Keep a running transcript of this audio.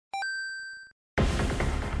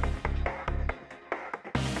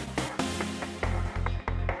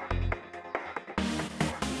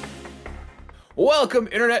Welcome,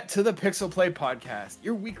 Internet, to the PixelPlay podcast,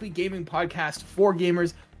 your weekly gaming podcast for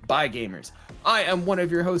gamers by gamers. I am one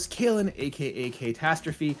of your hosts, Kalen, aka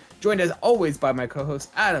Catastrophe, joined as always by my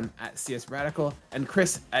co-hosts Adam at CS Radical and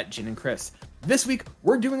Chris at Gin and Chris. This week,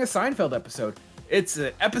 we're doing a Seinfeld episode. It's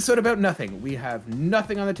an episode about nothing. We have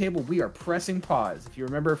nothing on the table. We are pressing pause. If you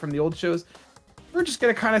remember from the old shows, we're just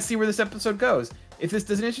going to kind of see where this episode goes. If this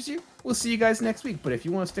doesn't interest you, we'll see you guys next week. But if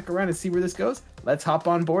you want to stick around and see where this goes, let's hop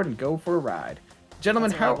on board and go for a ride.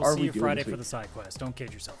 Gentlemen, how are we doing Friday this week? for the side quest. Don't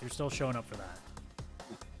kid yourself. You're still showing up for that.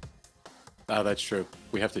 Oh, that's true.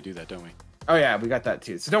 We have to do that, don't we? Oh yeah, we got that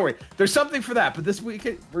too. So don't worry. There's something for that, but this week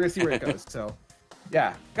we're gonna see where it goes. So,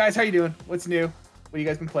 yeah, guys, how you doing? What's new? What you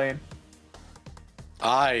guys been playing?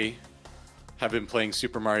 I have been playing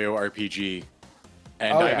Super Mario RPG,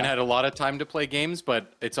 and I haven't had a lot of time to play games,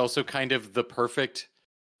 but it's also kind of the perfect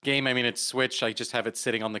game. I mean, it's Switch. I just have it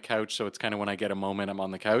sitting on the couch, so it's kind of when I get a moment, I'm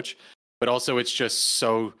on the couch. But also, it's just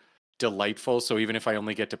so delightful. So even if I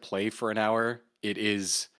only get to play for an hour,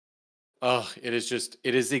 it's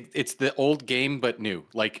the old game, but new.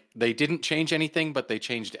 Like, they didn't change anything, but they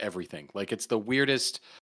changed everything. Like, it's the weirdest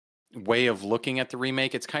way of looking at the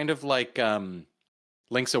remake. It's kind of like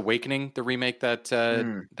Link's Awakening, the remake that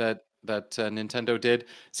Nintendo did.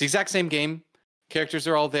 It's the exact same game. Characters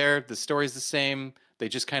are all there. The story's the same. They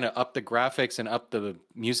just kind of up the graphics and up the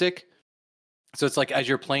music. So it's like, as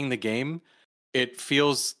you're playing the game, it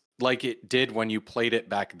feels like it did when you played it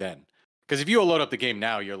back then. Because if you load up the game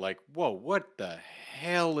now, you're like, whoa, what the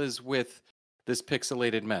hell is with this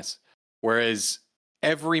pixelated mess? Whereas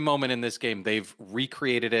every moment in this game, they've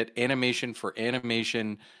recreated it, animation for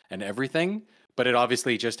animation and everything. But it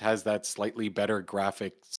obviously just has that slightly better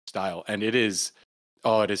graphic style. And it is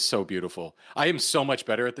so beautiful. I am so much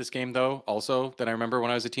better at this game, though, also, than I remember when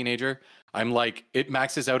I was a teenager. I'm like, it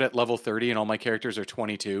maxes out at level 30 and all my characters are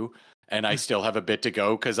 22. And I still have a bit to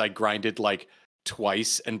go because I grinded like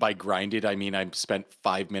twice. And by grinded, I mean I spent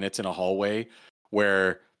 5 minutes in a hallway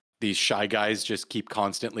where these shy guys just keep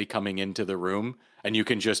constantly coming into the room and you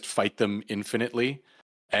can just fight them infinitely.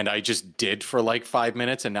 And I just did for like 5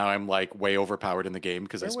 minutes, and now I'm like way overpowered in the game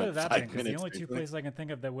because I spent 5 minutes. The only two places I can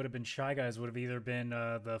think of that would have been Shy Guys would have either been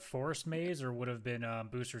the Forest Maze or would have been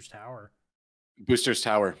Booster's Tower. Booster's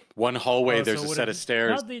Tower. One hallway, there's a set of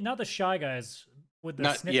stairs. Not the Shy Guys with the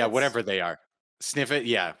snippets. Yeah, whatever they are. Sniffet,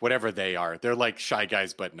 yeah, whatever they are. They're like Shy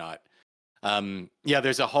Guys, but not.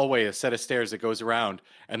 There's a hallway, a set of stairs that goes around,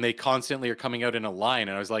 and they constantly are coming out in a line.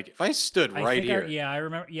 And I was like, if I stood right here. I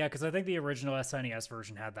remember. Yeah, because I think the original SNES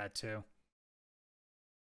version had that too.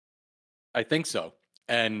 I think so.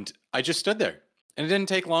 And I just stood there, and it didn't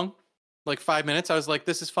take long, like 5 minutes. I was like,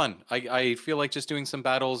 this is fun. I feel like just doing some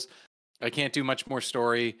battles. I can't do much more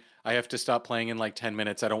story. I have to stop playing in like 10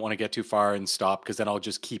 minutes. I don't want to get too far and stop because then I'll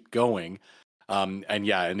just keep going. And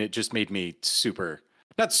it just made me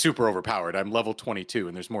not super overpowered. I'm level 22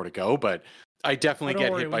 and there's more to go, but I definitely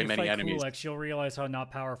get hit by many enemies. Kulex, you'll realize how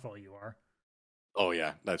not powerful you are. Oh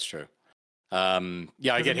yeah, that's true. I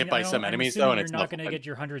get hit by some enemies though, and it's not going to get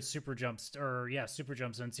your 100 super jumps super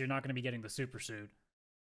jumps in, so you're not going to be getting the super suit.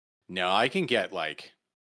 No, I can get like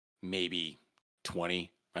maybe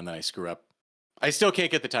 20 and then I screw up. I still can't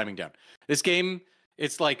get the timing down. This game,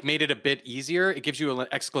 it's like made it a bit easier. It gives you an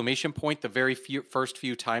exclamation point the very first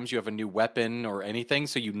few times you have a new weapon or anything,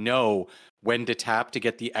 so you know when to tap to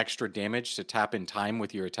get the extra damage to tap in time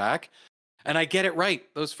with your attack. And I get it right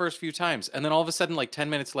those first few times. And then all of a sudden, like 10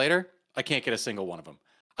 minutes later, I can't get a single one of them.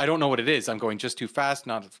 I don't know what it is. I'm going just too fast,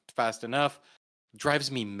 not fast enough. Drives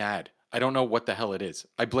me mad. I don't know what the hell it is.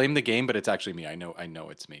 I blame the game, but it's actually me. I know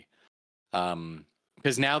it's me.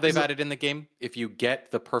 Because now they've added in the game, if you get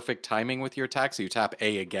the perfect timing with your attack, so you tap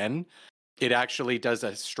A again, it actually does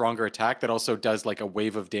a stronger attack that also does like a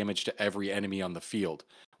wave of damage to every enemy on the field,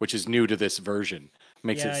 which is new to this version.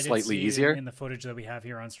 Makes it slightly easier. In the footage that we have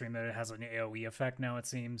here on stream, that it has an AoE effect now, it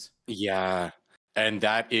seems. Yeah, and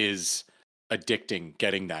that is addicting,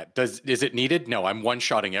 getting that. Is it needed? No, I'm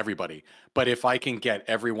one-shotting everybody. But if I can get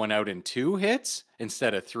everyone out in 2 hits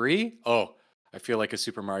instead of 3, I feel like a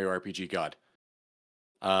Super Mario RPG god.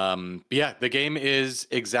 The game is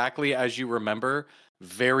exactly as you remember.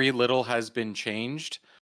 Very little has been changed.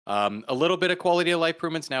 A little bit of quality of life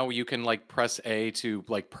improvements. Now you can like press A to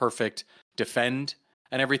like perfect defend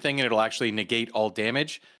and everything, and it'll actually negate all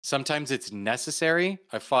damage. Sometimes it's necessary.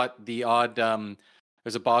 I fought the odd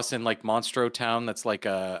there's a boss in like Monstro Town that's like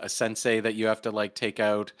a sensei that you have to like take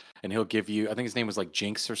out, and he'll give you, I think his name was like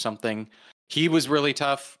Jinx or something. He was really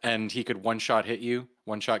tough and he could one-shot hit you,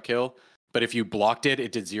 one-shot kill. But if you blocked it,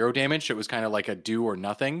 it did 0 damage. So it was kind of like a do or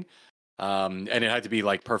nothing. And it had to be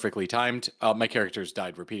like perfectly timed. My characters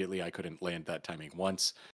died repeatedly. I couldn't land that timing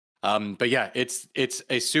once. But yeah, it's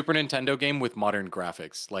a Super Nintendo game with modern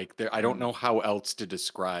graphics. Like there, I don't know how else to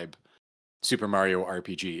describe Super Mario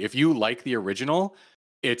RPG. If you like the original,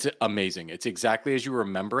 it's amazing. It's exactly as you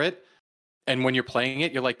remember it. And when you're playing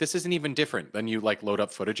it, you're like, this isn't even different. Then you like load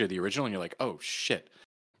up footage of the original, and you're like, oh shit.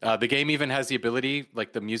 The game even has the ability,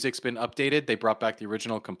 like the music's been updated. They brought back the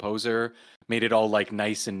original composer, made it all like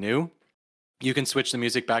nice and new. You can switch the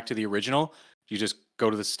music back to the original. You just go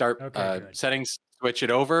to the start settings, switch it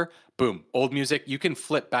over, boom, old music. You can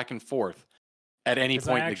flip back and forth at any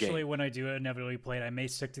point in the game. When I do inevitably play it, I may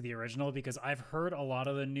stick to the original because I've heard a lot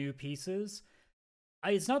of the new pieces.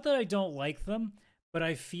 It's not that I don't like them, but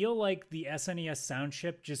I feel like the SNES sound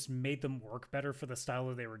chip just made them work better for the style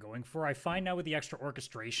that they were going for. I find now with the extra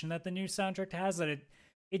orchestration that the new soundtrack has that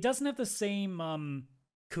it doesn't have the same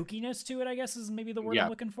kookiness to it, I guess is maybe the word I'm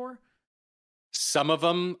looking for. Some of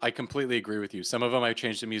them, I completely agree with you. Some of them I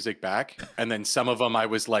changed the music back, and then some of them I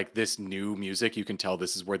was like, this new music, you can tell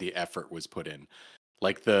this is where the effort was put in.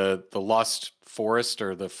 Like the Lost Forest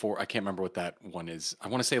or I can't remember what that one is. I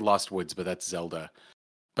want to say Lost Woods, but that's Zelda.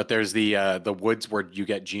 But there's the woods where you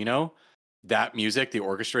get Geno. That music, the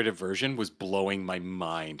orchestrated version, was blowing my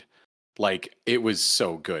mind. Like it was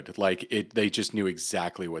so good. Like they just knew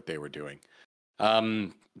exactly what they were doing.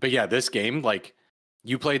 But yeah, this game, like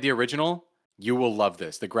you played the original, you will love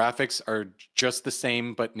this. The graphics are just the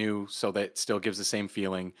same but new, so that it still gives the same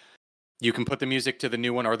feeling. You can put the music to the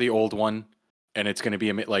new one or the old one, and it's going to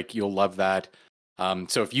be like you'll love that.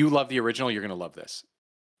 So if you love the original, you're going to love this.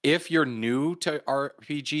 If you're new to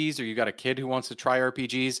RPGs or you got a kid who wants to try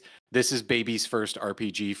RPGs, this is baby's first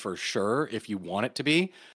RPG for sure, if you want it to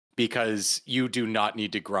be, because you do not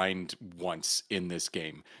need to grind once in this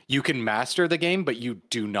game. You can master the game, but you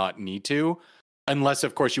do not need to, unless,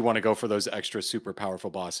 of course, you want to go for those extra super powerful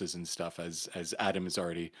bosses and stuff, as Adam is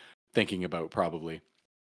already thinking about probably.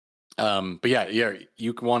 But yeah,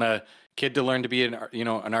 you want a kid to learn to be an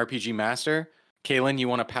RPG master. Kaylin, you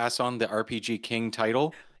want to pass on the RPG King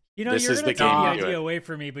title? You're going to take the idea away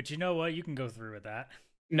from me, but you know what? You can go through with that.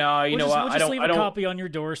 No, you know what? We'll just leave a copy on your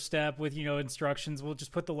doorstep with instructions. We'll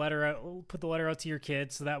just put the letter out. We'll put the letter out to your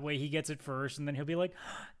kid, so that way he gets it first, and then he'll be like,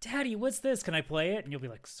 "Daddy, what's this? Can I play it?" And you'll be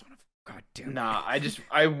like, "Son of God damn." Nah,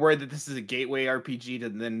 I worry that this is a gateway RPG. To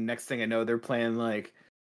then next thing I know, they're playing like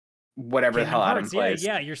whatever Kingdom the hell Hearts. Adam plays.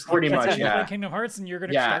 Yeah, you're pretty much play Kingdom Hearts, and you're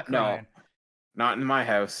gonna start crying. No, not in my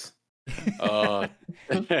house.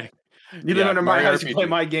 You live under my house, you play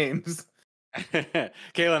my games.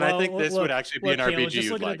 Kaylin, I think this would actually be an RPG just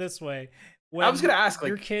you'd look at like. it this way. I was going to ask,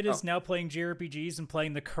 your kid is now playing JRPGs and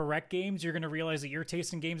playing the correct games, you're going to realize that your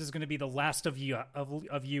taste in games is going to be the last of you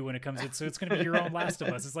when it comes to it. So it's going to be your own Last of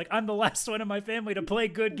Us. It's like, I'm the last one in my family to play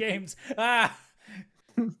good games. Adam,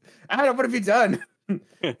 what have you done?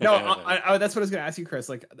 No, I that's what I was going to ask you, Chris.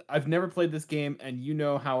 Like, I've never played this game, and you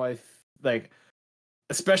know how I like,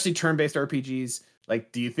 especially turn-based RPGs.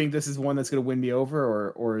 Like, do you think this is one that's going to win me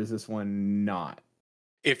over, or is this one not?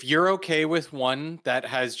 If you're okay with one that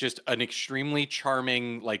has just an extremely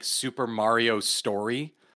charming, like Super Mario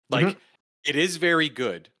story, like it is very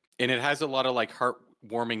good, and it has a lot of like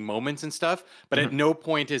heartwarming moments and stuff, but at no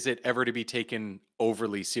point is it ever to be taken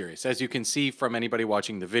overly serious. As you can see from anybody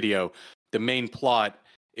watching the video, the main plot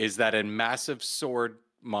is that a massive sword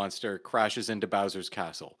monster crashes into Bowser's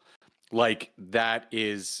castle. Like that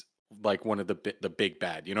is like one of the big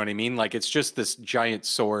bad, you know what I mean? Like it's just this giant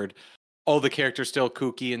sword. All the characters still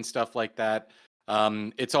kooky and stuff like that.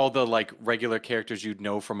 It's all the like regular characters you'd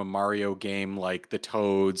know from a Mario game, like the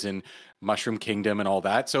Toads and Mushroom Kingdom and all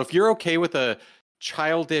that. So if you're okay with a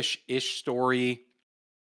childish-ish story,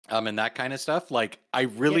 and that kind of stuff, like I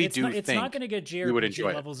really it's not going to get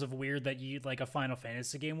JRPG levels of weird that you'd like a Final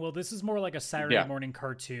Fantasy game. Well, this is more like a Saturday morning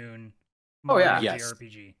cartoon.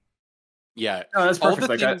 JRPG. Yeah, no, that's perfect.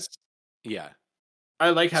 Like things, yeah,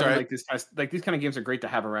 I like having like this kind of, like these kind of games are great to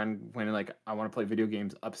have around when like I want to play video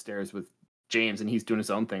games upstairs with James and he's doing his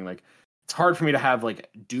own thing. Like it's hard for me to have like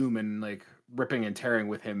Doom and like ripping and tearing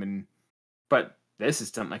with him, but this is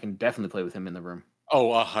something I can definitely play with him in the room. Oh,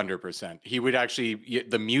 100%. He would actually.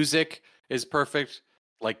 The music is perfect.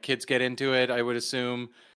 Like kids get into it. I would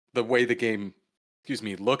assume the way the game,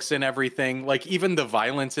 looks and everything. Like even the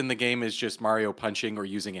violence in the game is just Mario punching or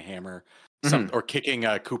using a hammer, or kicking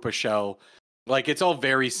a Koopa shell. Like it's all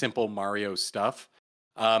very simple Mario stuff.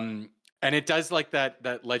 And it does like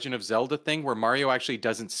that Legend of Zelda thing where Mario actually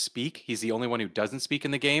doesn't speak. He's the only one who doesn't speak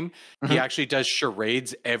in the game. He actually does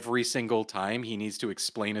charades every single time he needs to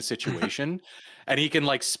explain a situation. And he can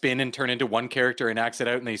like spin and turn into one character and acts it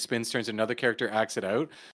out, and then he spins, turns into another character, acts it out.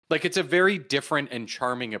 Like it's a very different and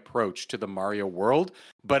charming approach to the Mario world,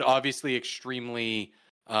 but obviously extremely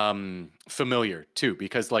familiar too,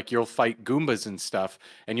 because like you'll fight Goombas and stuff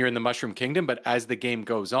and you're in the Mushroom Kingdom, but as the game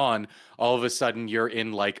goes on, all of a sudden you're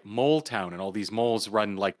in like Mole Town and all these moles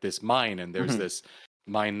run like this mine and there's this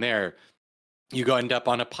mine there. You go end up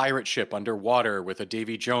on a pirate ship underwater with a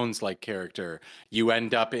Davy Jones like character. You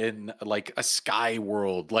end up in like a sky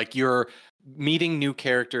world. Like you're meeting new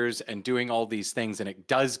characters and doing all these things. And it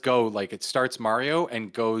does go like it starts Mario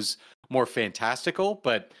and goes more fantastical.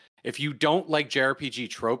 But if you don't like JRPG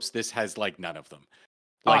tropes, this has like none of them.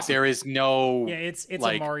 Like Awesome. there is no. Yeah, it's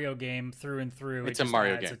like, a Mario game through and through. It's it a just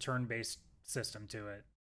Mario adds game. a turn-based system to it.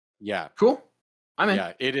 Yeah. Cool. I'm in.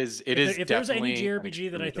 Yeah, it is. If there's any definitely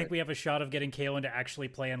JRPG that I think we have a shot of getting Kalen to actually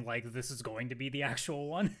play and like, this is going to be the actual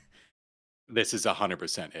one. This is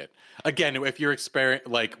 100% it. Again, if you're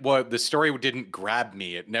like, well, the story didn't grab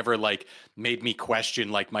me. It never like made me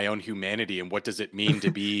question like my own humanity and what does it mean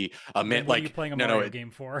to be a man. What Like, are you playing a Mario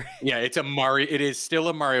game for? Yeah, it's a Mario. It is still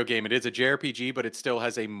a Mario game. It is a JRPG, but it still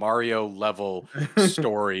has a Mario level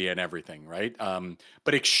story and everything, right?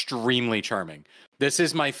 But extremely charming. This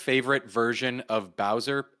is my favorite version of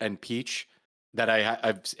Bowser and Peach that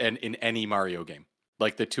I've and in any Mario game.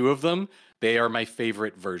 Like the two of them, they are my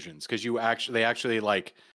favorite versions because they actually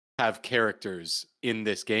like have characters in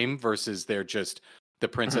this game versus they're just the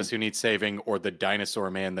princess who needs saving or the dinosaur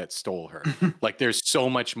man that stole her. Like there's so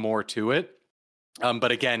much more to it.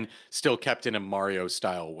 But again, still kept in a Mario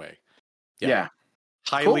style way. Yeah.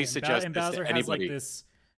 Highly Cool. suggest And this Bowser to has like anybody.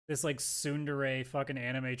 this like tsundere fucking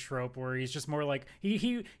anime trope where he's just more like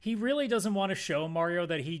he really doesn't want to show Mario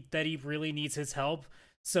that he really needs his help.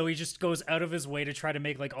 So he just goes out of his way to try to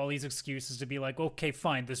make like all these excuses to be like, okay,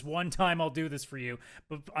 fine, this one time I'll do this for you,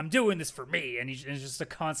 but I'm doing this for me. And it's just a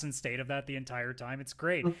constant state of that the entire time. It's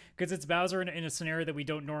great because it's Bowser in a scenario that we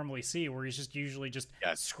don't normally see, where he's just usually just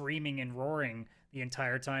screaming and roaring the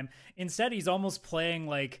entire time. Instead, he's almost playing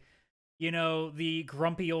like, you know, the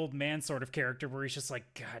grumpy old man sort of character where he's just like,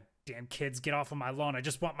 God damn kids, get off of my lawn. I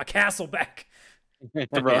just want my castle back.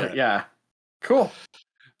 Yeah. Cool.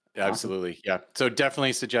 Absolutely. Yeah. So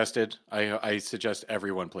definitely suggested. I suggest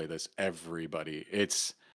everyone play this. Everybody.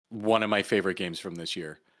 It's one of my favorite games from this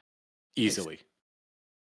year. Easily.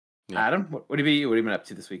 Yeah. Adam, what have you been up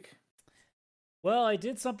to this week? Well, I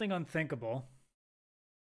did something unthinkable.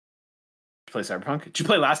 Did you play Cyberpunk? Did you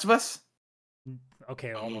play Last of Us?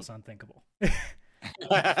 Okay, almost unthinkable.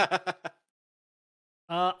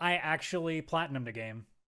 I actually platinumed a game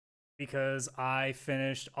because I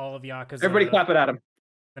finished all of Yakuza. Everybody clap at Adam.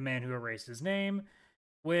 The Man Who Erased His Name,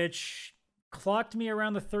 which clocked me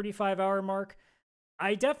around the 35-hour mark.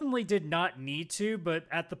 I definitely did not need to, but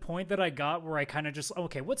at the point that I got where I kind of just,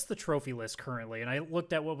 okay, what's the trophy list currently? And I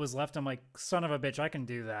looked at what was left. I'm like, son of a bitch, I can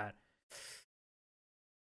do that.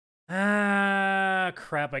 Ah,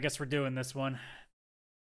 crap. I guess we're doing this one.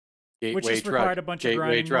 Which just required a bunch of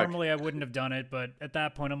grinding. Normally I wouldn't have done it, but at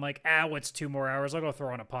that point I'm like, what's 2 more hours? I'll go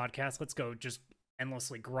throw on a podcast. Let's go just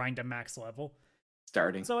endlessly grind to max level.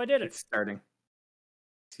 Starting. So I did it. It's starting.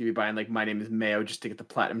 He's gonna be buying like My Name is Mayo just to get the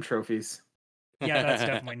platinum trophies. Yeah, that's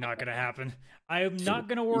definitely not going to happen. I'm not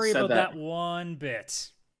going to worry about that one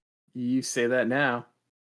bit. You say that now.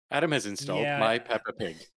 Adam has installed My Peppa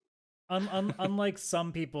Pig. Unlike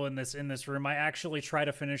some people in this room, I actually try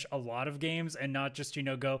to finish a lot of games and not just,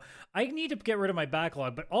 go, I need to get rid of my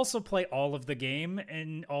backlog, but also play all of the game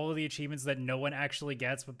and all of the achievements that no one actually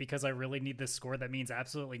gets, but because I really need this score that means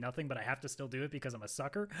absolutely nothing, but I have to still do it because I'm a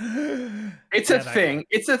sucker. It's a thing.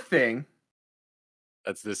 It's a thing.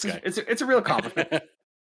 That's this guy. It's a real accomplishment.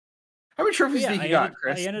 How many trophies do you think you got,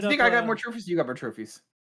 Chris? Do you think I got more trophies? You got more trophies.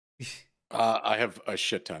 I have a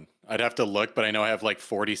shit ton. I'd have to look, but I know I have like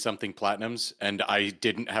 40 something platinums, and I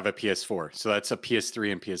didn't have a PS4, so that's a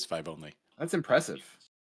PS3 and PS5 only. That's impressive.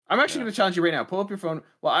 I'm actually going to challenge you right now. Pull up your phone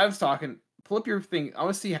while I was talking. Pull up your thing. I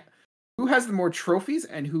want to see who has the more trophies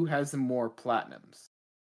and who has the more platinums.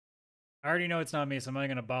 I already know it's not me, so I'm not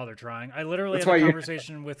going to bother trying. I literally had a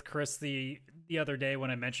conversation with Chris the other day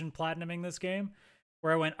when I mentioned platinuming this game,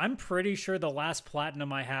 where I went, I'm pretty sure the last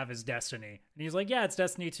platinum I have is Destiny. And he's like, yeah, it's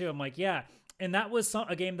Destiny 2. I'm like, yeah. And that was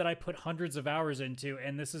a game that I put hundreds of hours into,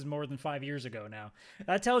 and this is more than 5 years ago now.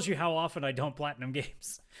 That tells you how often I don't platinum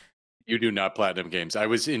games. You do not platinum games. I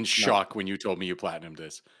was in shock when you told me you platinumed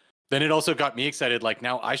this. Then it also got me excited, like,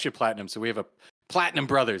 now I should platinum, so we have a Platinum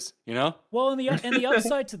Brothers, you know? Well, and the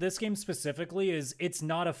upside to this game specifically is it's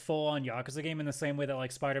not a full-on Yakuza game in the same way that,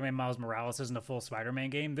 like, Spider-Man Miles Morales isn't a full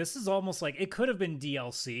Spider-Man game. This is almost like, it could have been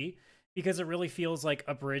DLC, because it really feels like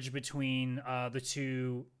a bridge between the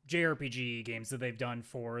two JRPG games that they've done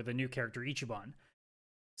for the new character Ichiban.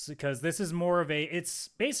 because this is more of it's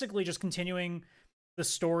basically just continuing the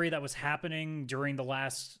story that was happening during the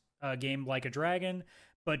last game, Like a Dragon,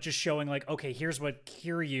 but just showing like, okay, here's what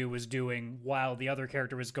Kiryu was doing while the other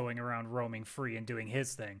character was going around roaming free and doing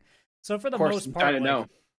his thing. So for the most part, like,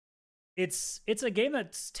 it's a game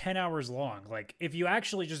that's 10 hours long. Like, if you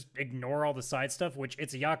actually just ignore all the side stuff, which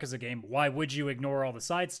it's a Yakuza game, why would you ignore all the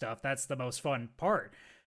side stuff? That's the most fun part.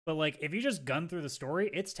 But like, if you just gun through the story,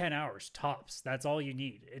 it's 10 hours tops. That's all you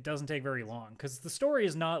need. It doesn't take very long because the story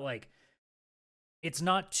is not like, it's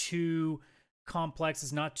not too complex.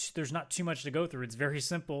 There's not too much to go through. It's very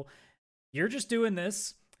simple. You're just doing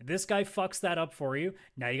this. This guy fucks that up for you.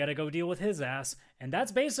 Now you got to go deal with his ass. And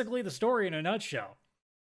that's basically the story in a nutshell.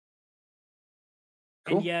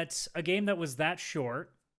 Cool. And yet, a game that was that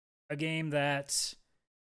short, a game that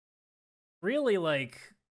really like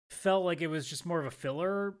felt like it was just more of a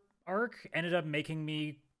filler arc, ended up making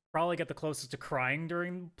me probably get the closest to crying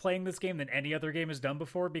during playing this game than any other game has done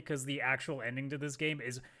before, because the actual ending to this game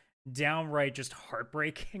is downright just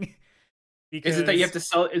heartbreaking. Because is it that you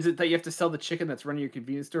have to sell the chicken that's running your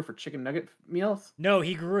convenience store for chicken nugget meals? No,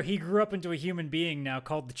 he grew up into a human being now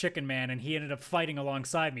called the Chicken Man, and he ended up fighting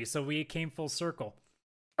alongside me, so we came full circle.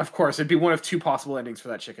 Of course, it'd be one of two possible endings for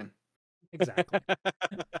that chicken. Exactly.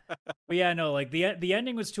 But yeah, no, like the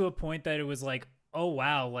ending was to a point that it was like, oh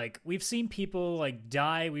wow, like we've seen people like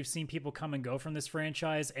die, we've seen people come and go from this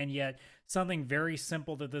franchise, and yet something very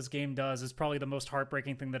simple that this game does is probably the most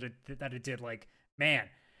heartbreaking thing that it did. Like, man,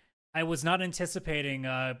 I was not anticipating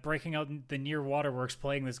breaking out the Near Waterworks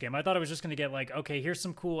playing this game. I thought I was just gonna get like, okay, here's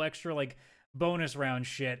some cool extra like bonus round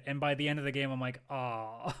shit, and by the end of the game, I'm like,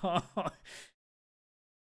 oh.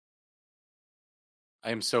 I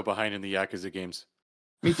am so behind in the Yakuza games.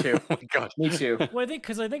 Me too. Oh my god. Me too. Well, I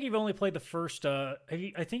think you've only played the first. I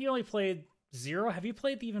think you only played Zero. Have you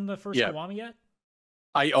played even the first Kiwami yet?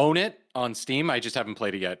 I own it on Steam. I just haven't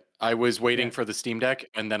played it yet. I was waiting for the Steam Deck,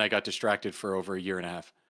 and then I got distracted for over a year and a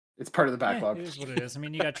half. It's part of the backlog. It is what it is. I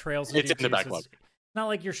mean, you got Trails. It's in the backlog. So it's not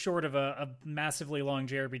like you're short of a massively long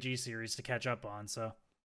JRPG series to catch up on. So.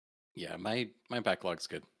 Yeah, my backlog's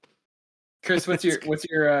good. Chris, what's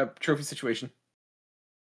your trophy situation?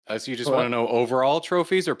 So you just want to know overall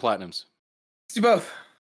trophies or platinums? Let's do both.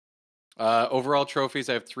 Overall trophies,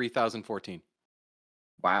 I have 3,014.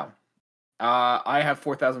 Wow. I have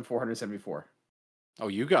 4,474. Oh,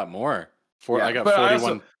 you got more. I got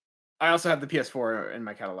 41. I also have the PS4 in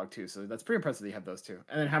my catalog too, so that's pretty impressive that you have those two.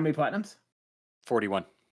 And then how many platinums? 41.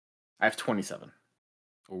 I have 27.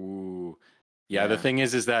 Ooh. Yeah, the thing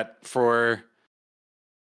is that for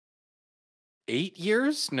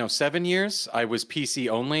 7 years, I was PC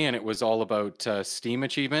only, and it was all about Steam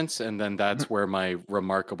achievements, and then that's where my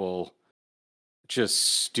remarkable, just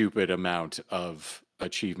stupid amount of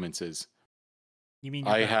achievements is. You mean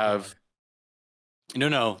I have...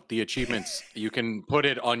 No, the achievements. You can put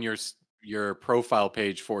it on your profile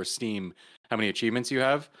page for Steam, how many achievements you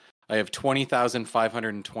have. I have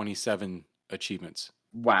 20,527 achievements.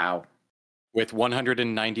 Wow. With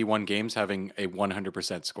 191 games having a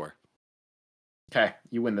 100% score. Okay,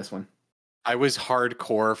 you win this one. I was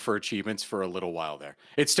hardcore for achievements for a little while there.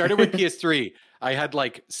 It started with PS3. I had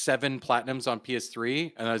like 7 platinums on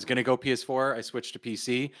PS3, and I was going to go PS4. I switched to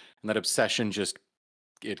PC, and that obsession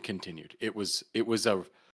it continued. It was a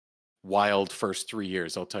wild first 3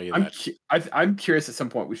 years, I'll tell you that. I'm curious at some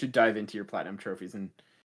point. We should dive into your platinum trophies and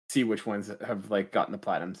see which ones have like gotten the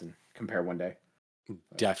platinums and compare one day.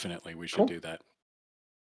 Definitely, we should do that.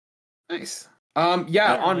 Nice. On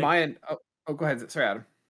my end. Oh, go ahead. Sorry, Adam.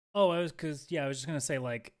 Oh, I was just gonna say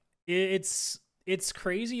like it's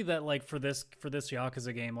crazy that like for this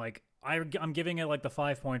Yakuza game, like I'm giving it like the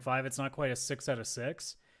 5.5. It's not quite a 6 out of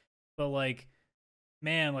 6, but like,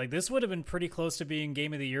 man, like this would have been pretty close to being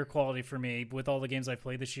Game of the Year quality for me with all the games I've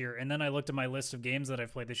played this year. And then I looked at my list of games that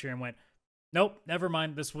I've played this year and went, nope, never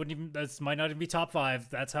mind. This might not even be top 5.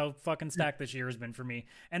 That's how fucking stacked this year has been for me.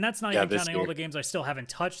 And that's not even counting all the games I still haven't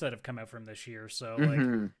touched that have come out from this year. So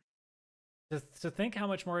like. To think how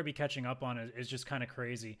much more I'd be catching up on is just kind of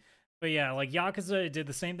crazy. But yeah, like Yakuza, it did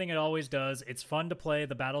the same thing it always does. It's fun to play.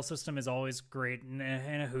 The battle system is always great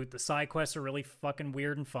and a hoot. The side quests are really fucking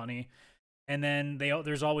weird and funny. And then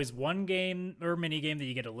there's always one game or mini game that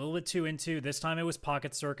you get a little bit too into. This time it was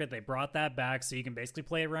Pocket Circuit. They brought that back so you can basically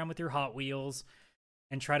play around with your Hot Wheels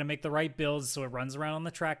and try to make the right builds so it runs around on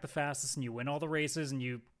the track the fastest and you win all the races and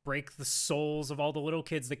you break the souls of all the little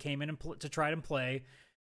kids that came in to try to play.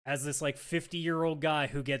 As this like 50-year-old guy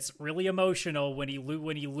who gets really emotional when he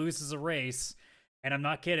loses a race, and I'm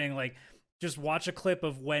not kidding. Like just watch a clip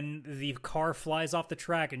of when the car flies off the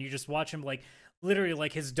track, and you just watch him like literally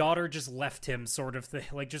like his daughter just left him sort of thing,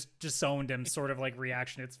 like just disowned him sort of like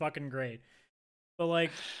reaction. It's fucking great. But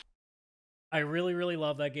like, I really, really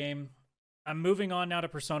love that game. I'm moving on now to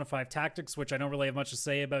Persona 5 Tactics, which I don't really have much to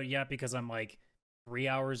say about yet because I'm like 3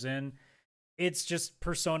 hours in. It's just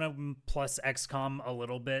Persona plus XCOM a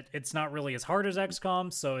little bit. It's not really as hard as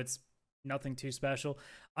XCOM, so it's nothing too special.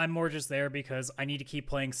 I'm more just there because I need to keep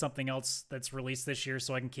playing something else that's released this year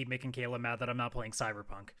so I can keep making Kayla mad that I'm not playing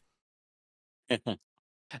Cyberpunk.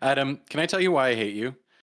 Adam, can I tell you why I hate you?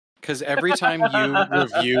 Because every time you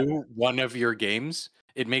review one of your games,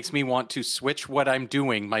 it makes me want to switch what I'm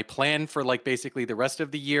doing, my plan for like basically the rest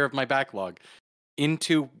of the year of my backlog,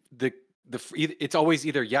 into it's always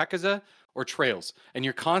either Yakuza or Trails, and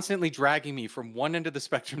you're constantly dragging me from one end of the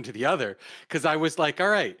spectrum to the other. Because I was like, all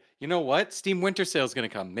right, you know what? Steam Winter Sale is going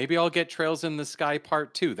to come. Maybe I'll get Trails in the Sky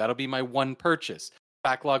Part 2. That'll be my one purchase.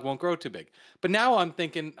 Backlog won't grow too big. But now I'm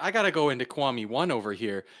thinking I gotta go into Kiwami 1 over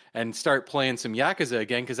here and start playing some Yakuza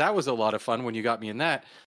again, because that was a lot of fun when you got me in that.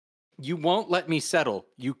 You won't let me settle.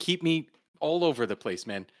 You keep me all over the place,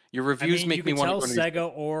 man. Your reviews make me want to tell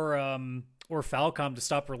Sega or Falcom to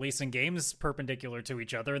stop releasing games perpendicular to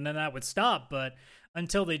each other, and then that would stop. But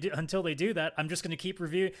until they do that, I'm just going to keep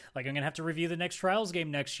review. Like, I'm going to have to review the next Trials game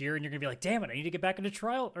next year, and you're going to be like, damn it, I need to get back into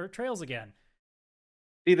Trails again.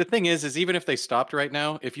 See, the thing is even if they stopped right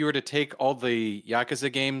now, if you were to take all the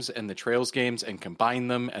Yakuza games and the Trails games and combine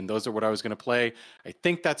them, and those are what I was going to play, I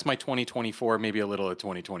think that's my 2024, maybe a little of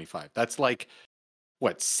 2025. That's like,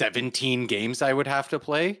 what, 17 games I would have to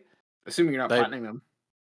play? Assuming you're not platinum them.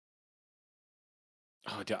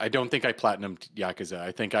 Oh, I don't think I platinumed Yakuza.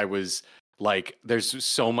 I think I was like, there's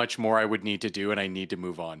so much more I would need to do, and I need to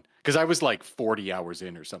move on. Because I was like 40 hours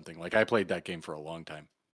in or something. Like, I played that game for a long time.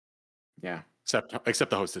 Yeah. Except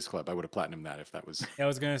the Hostess Club. I would have platinumed that if that was... I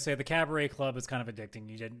was going to say, the Cabaret Club is kind of addicting.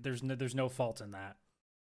 There's no fault in that.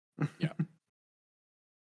 Yeah.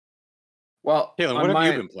 Well, Caitlin, what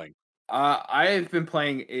have you been playing? I've been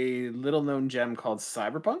playing a little-known gem called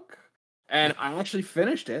Cyberpunk, and I actually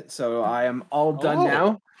finished it, so I am all done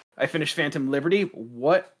now. I finished Phantom Liberty.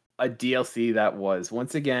 What a DLC that was!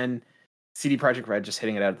 Once again, CD Projekt Red just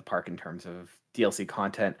hitting it out of the park in terms of DLC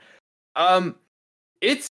content.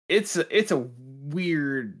 It's a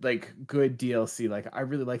weird, like, good DLC. Like, I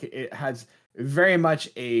really like it. It has very much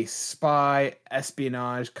a spy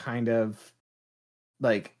espionage kind of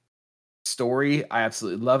like story. I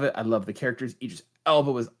absolutely love it. I love the characters. Idris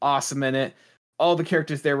Elba was awesome in it. All the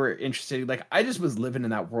characters there were interesting. Like, I just was living in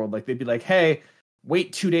that world. Like, they'd be like, hey,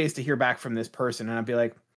 wait 2 days to hear back from this person. And I'd be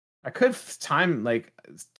like, I could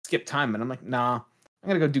skip time. And I'm like, nah, I'm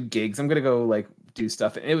going to go do gigs. I'm going to go like do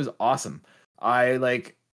stuff. And it was awesome.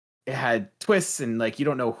 It had twists, and like, you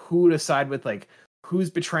don't know who to side with, like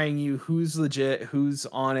who's betraying you, who's legit, who's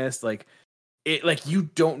honest. Like, you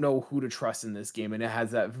don't know who to trust in this game. And it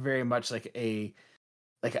has that very much like a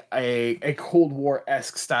Cold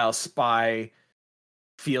War-esque style spy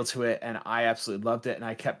feel to it, and I absolutely loved it. And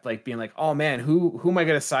I kept like being like, oh man, who am I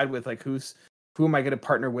gonna side with? Like, who am I gonna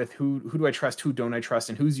partner with? Who do I trust? Who don't I trust?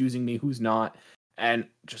 And who's using me? Who's not? And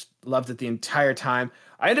just loved it the entire time.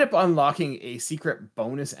 I ended up unlocking a secret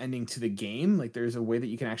bonus ending to the game. Like, there's a way that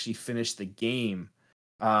you can actually finish the game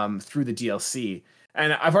through the DLC.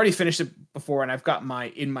 And I've already finished it before, and I've got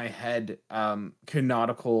in my head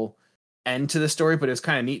canonical end to the story. But it was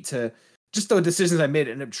kind of neat to just the decisions I made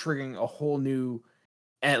ended up triggering a whole new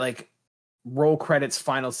like roll credits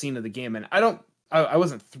final scene of the game. And I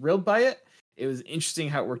wasn't thrilled by it. It was interesting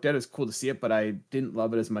how it worked out. It was cool to see it, but I didn't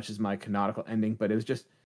love it as much as my canonical ending. But it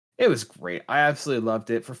was great. I absolutely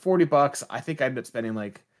loved it. For $40, I think I ended up spending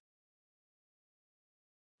like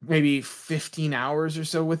maybe 15 hours or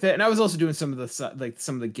so with it. And I was also doing some of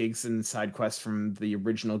the gigs and side quests from the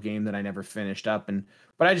original game that I never finished up.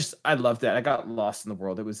 But I loved it. I got lost in the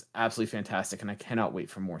world. It was absolutely fantastic, and I cannot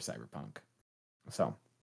wait for more Cyberpunk. So,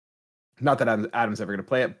 not that Adam's ever going to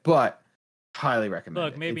play it, but highly recommend it.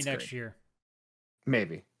 Look, maybe next year.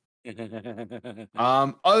 Maybe. Other than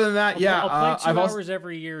that, I'll play 2 hours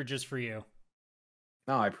every year just for you.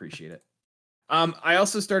 Oh, I appreciate it. I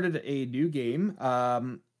also started a new game. We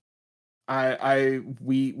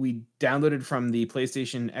downloaded from the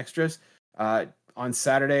PlayStation Extras. On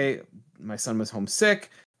Saturday, my son was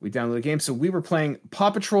homesick. We downloaded a game, so we were playing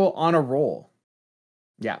Paw Patrol on a Roll.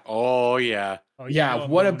 Yeah. Oh yeah. Oh, yeah.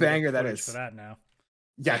 What a banger that is. For that now.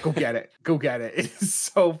 Yeah, go get it. Go get it. It's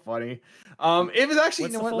so funny. It was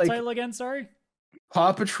actually, What's the full title again? Sorry.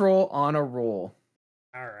 Paw Patrol on a Roll.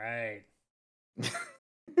 All right.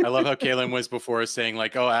 I love how Kaylin was before saying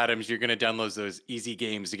like, "Oh, Adams, you're gonna download those easy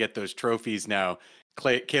games to get those trophies now."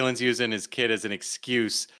 Kaylin's using his kid as an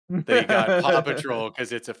excuse that he got Paw Patrol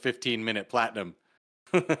because it's a 15-minute platinum.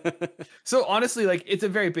 So honestly, like it's a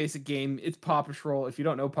very basic game. It's Paw Patrol. If you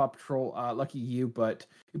don't know Paw Patrol, lucky you. But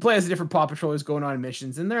you play as different Paw Patrollers going on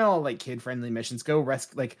missions, and they're all like kid-friendly missions. Go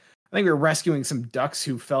rescue. Like I think we were rescuing some ducks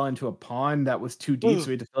who fell into a pond that was too deep, so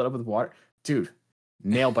we had to fill it up with water. Dude,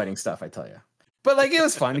 nail biting stuff, I tell you. But like it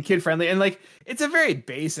was fun, kid-friendly, and like it's a very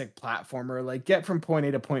basic platformer. Like get from point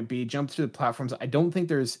A to point B, jump through the platforms. I don't think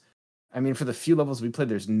there's. I mean, for the few levels we played,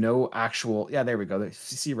 there's no actual. Yeah, there we go. You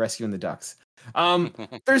see rescuing the ducks.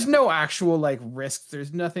 There's no actual like risks.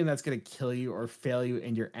 There's nothing that's going to kill you or fail you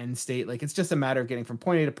in your end state. Like it's just a matter of getting from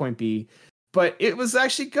point A to point B. But it was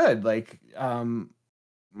actually good. Like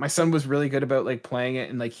my son was really good about like playing it,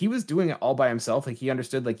 and like he was doing it all by himself. Like he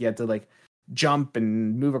understood like he had to like jump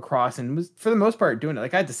and move across, and was for the most part doing it.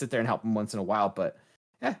 Like I had to sit there and help him once in a while, but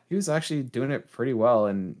yeah, he was actually doing it pretty well,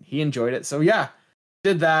 and he enjoyed it. So yeah,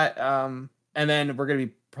 did that. And then we're gonna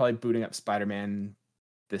be probably booting up Spider-Man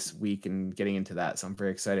this week and getting into that, so I'm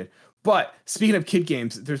very excited. But speaking of kid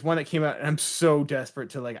games, there's one that came out and I'm so desperate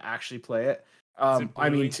to like actually play it. I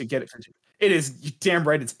mean to get it for it is damn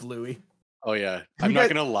right it's Bluey. Oh yeah. I'm not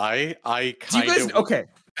gonna lie, I kind of okay.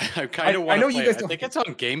 I kind of want to play. I think it's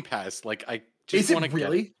on Game Pass. Like I just want to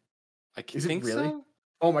really? Get it. I think really? So.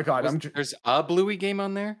 Oh my god, there's a Bluey game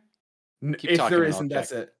on there? If there isn't,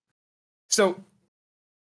 that's it. So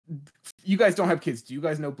you guys don't have kids. Do you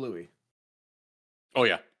guys know Bluey? Oh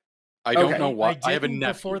yeah, I don't know why. I have a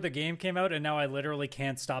nephew. Before the game came out, and now I literally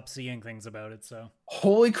can't stop seeing things about it. So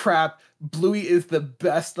holy crap, Bluey is the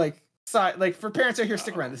best. Like for parents out here,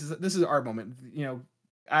 stick around. This is our moment. You know,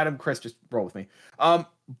 Adam, Chris, just roll with me.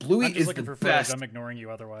 Bluey is the best. I'm ignoring you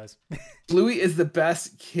otherwise. Bluey is the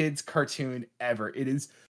best kids cartoon ever. It is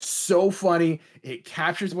so funny. It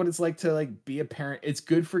captures what it's like to like be a parent. It's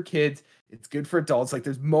good for kids. It's good for adults. Like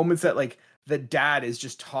there's moments that like the dad is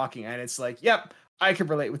just talking, and it's like, yep. I could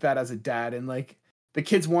relate with that as a dad, and like the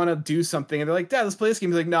kids want to do something, and they're like, "Dad, let's play this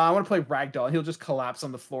game." He's like, "No, I want to play Ragdoll." And he'll just collapse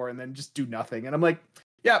on the floor and then just do nothing. And I'm like,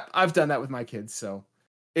 "Yeah, I've done that with my kids." So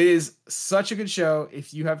it is such a good show.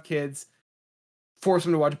 If you have kids, force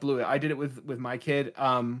them to watch Bluey. I did it with my kid.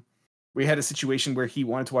 We had a situation where he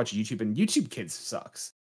wanted to watch YouTube, and YouTube Kids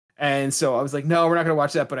sucks. And so I was like, "No, we're not going to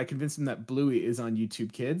watch that." But I convinced him that Bluey is on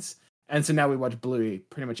YouTube Kids, and so now we watch Bluey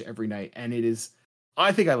pretty much every night, and it is.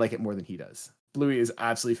 I think I like it more than he does. Bluey is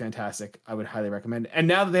absolutely fantastic. I would highly recommend it. And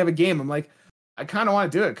now that they have a game, I'm like, I kind of want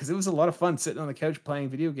to do it because it was a lot of fun sitting on the couch playing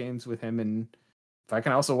video games with him. And if I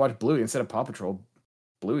can also watch Bluey instead of Paw Patrol,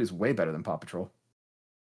 Bluey is way better than Paw Patrol.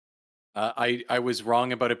 I was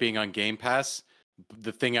wrong about it being on Game Pass.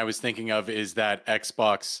 The thing I was thinking of is that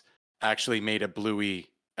Xbox actually made a Bluey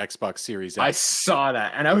Xbox Series X. I saw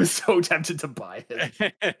that, and I was so tempted to buy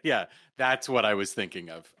it. Yeah, that's what I was thinking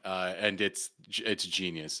of. And it's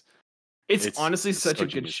genius. It's honestly such a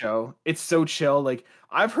good show. It's so chill. Like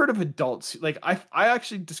I've heard of adults. Like I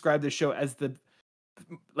actually describe this show as the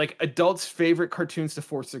like adults' favorite cartoons to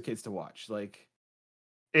force their kids to watch. Like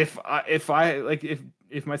if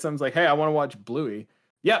my son's like, "Hey, I want to watch Bluey,"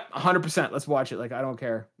 yep, 100%. Let's watch it. Like I don't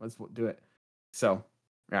care. Let's do it. So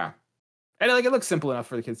yeah, and like it looks simple enough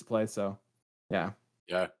for the kids to play. So yeah,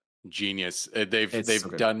 genius.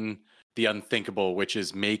 They've done the unthinkable, which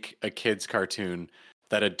is make a kids cartoon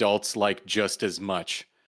that adults like just as much,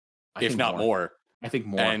 if not more. I think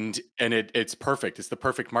more. And it's perfect. It's the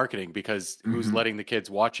perfect marketing because who's letting the kids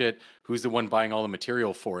watch it? Who's the one buying all the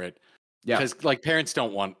material for it? Yeah. Because like parents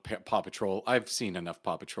don't want Paw Patrol. I've seen enough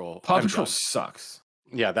Paw Patrol. Paw Patrol sucks.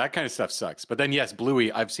 Yeah, that kind of stuff sucks. But then yes,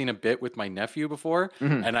 Bluey, I've seen a bit with my nephew before,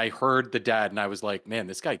 and I heard the dad, and I was like, man,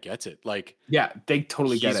 this guy gets it. Like, yeah, they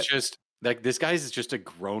totally get it. He's just like this guy is just a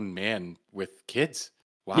grown man with kids.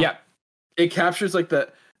 Wow. Yeah. It captures like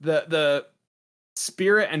the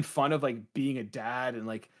spirit and fun of like being a dad and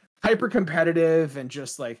like hyper competitive and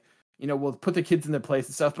just like, you know, we'll put the kids in their place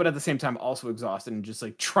and stuff, but at the same time also exhausted and just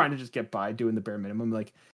like trying to just get by doing the bare minimum.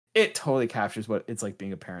 Like it totally captures what it's like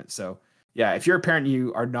being a parent. So yeah, if you're a parent and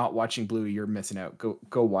you are not watching Bluey, you're missing out.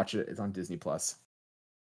 Go watch it. It's on Disney Plus.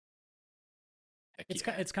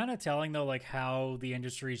 It's kind of telling though, like how the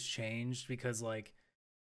industry's changed because like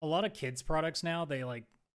a lot of kids products now, they like,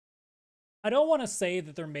 I don't want to say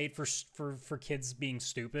that they're made for kids being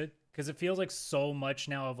stupid because it feels like so much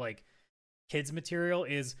now of like kids material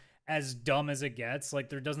is as dumb as it gets. Like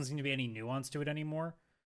there doesn't seem to be any nuance to it anymore.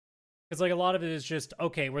 Because like a lot of it is just,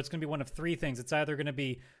 okay, well, it's going to be one of three things. It's either going to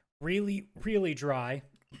be really, really dry,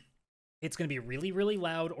 it's going to be really, really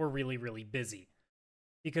loud, or really, really busy.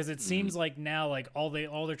 because it seems like now like all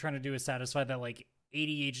they're trying to do is satisfy that like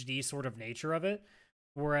ADHD sort of nature of it,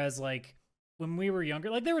 whereas like when we were younger,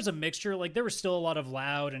 like there was a mixture, like there was still a lot of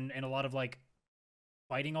loud and a lot of like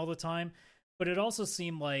fighting all the time, but it also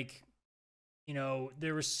seemed like, you know,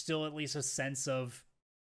 there was still at least a sense of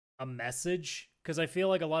a message, because I feel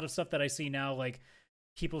like a lot of stuff that I see now, like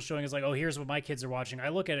people showing us like, oh, here's what my kids are watching, I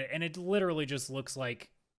look at it and it literally just looks like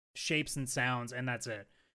shapes and sounds and that's it.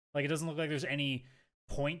 Like it doesn't look like there's any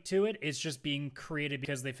point to it. It's just being created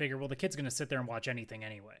because they figure, well, the kid's gonna sit there and watch anything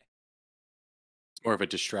anyway. It's more of a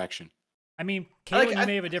distraction. I mean, Caitlin, you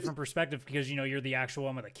may have a different perspective because, you know, you're the actual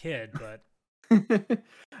one with a kid, but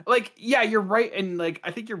like, yeah, you're right, and like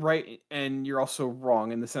I think you're right, and you're also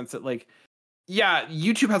wrong in the sense that like, yeah,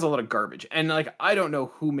 YouTube has a lot of garbage, and like I don't know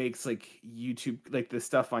who makes like YouTube, like the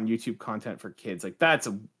stuff on YouTube content for kids. Like that's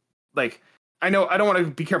a like, I know I don't want to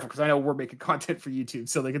be careful because I know we're making content for YouTube,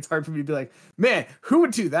 so like it's hard for me to be like, man, who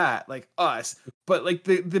would do that? Like us, but like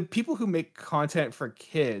the people who make content for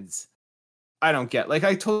kids, I don't get. Like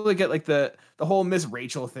I totally get like the whole Miss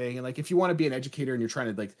Rachel thing, and like if you want to be an educator and you're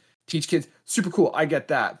trying to like teach kids, super cool, I get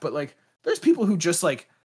that. But like there's people who just like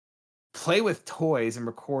play with toys and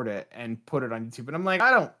record it and put it on YouTube, and I'm like,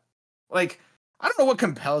 I don't know what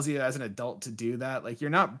compels you as an adult to do that. Like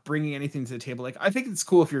you're not bringing anything to the table. Like I think it's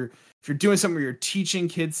cool if you're doing something where you're teaching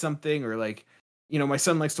kids something, or like, you know, my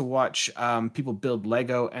son likes to watch people build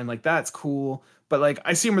Lego, and like that's cool. But like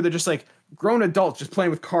I see them where they're just like grown adults just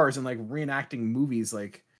playing with cars and like reenacting movies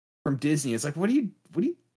like from Disney. It's like, what are you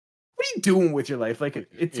doing with your life? Like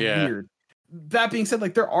it's weird. That being said,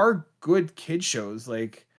 like there are good kid shows.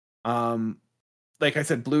 Like I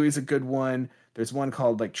said, Bluey's a good one. There's one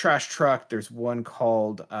called like Trash Truck. There's one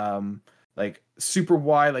called like Super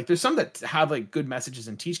Y. Like there's some that have like good messages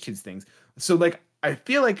and teach kids things. So like I don't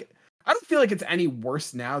feel like it's any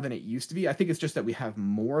worse now than it used to be. I think it's just that we have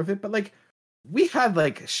more of it. But like we had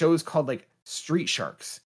like shows called like Street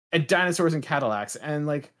Sharks and Dinosaurs and Cadillacs, and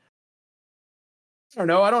like I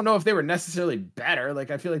don't know if they were necessarily better.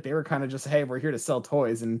 Like I feel like they were kind of just, hey, we're here to sell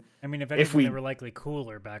toys, and I mean, if anything, they were likely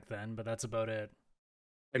cooler back then, but that's about it.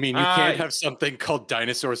 I mean, you can't have something called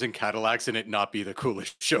Dinosaurs and Cadillacs and it not be the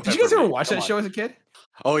coolest show. Did you guys ever watch that show as a kid?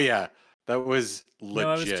 Oh yeah, that was legit. No,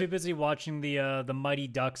 I was too busy watching the Mighty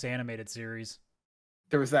Ducks animated series.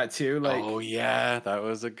 There was that too. Like, oh yeah, that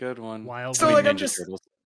was a good one. Wild. So like, Ninja Turtles.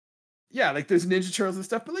 Yeah, like there's Ninja Turtles and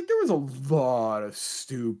stuff, but like there was a lot of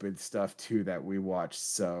stupid stuff too that we watched.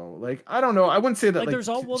 So like, I don't know. I wouldn't say that like there's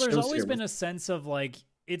always been a sense of like,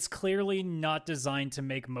 it's clearly not designed to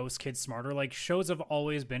make most kids smarter. Like shows have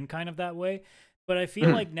always been kind of that way. But I feel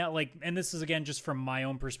like now, like, and this is again just from my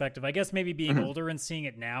own perspective, I guess maybe being older and seeing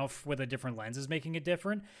it now with a different lens is making it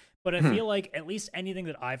different. But I feel like at least anything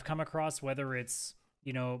that I've come across, whether it's,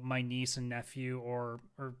 you know, my niece and nephew or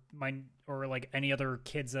like any other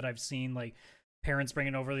kids that I've seen, like parents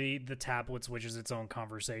bringing over the tablets, which is its own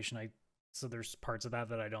conversation. So there's parts of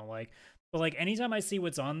that I don't like. But like anytime I see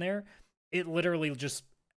what's on there, it literally just,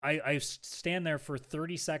 I stand there for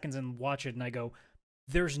 30 seconds and watch it and I go,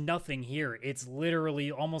 there's nothing here. It's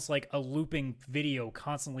literally almost like a looping video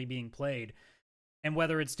constantly being played. And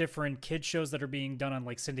whether it's different kid shows that are being done on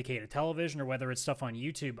like syndicated television or whether it's stuff on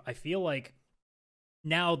YouTube, I feel like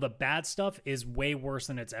now the bad stuff is way worse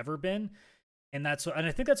than it's ever been. And I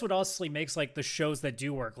think that's what honestly makes like the shows that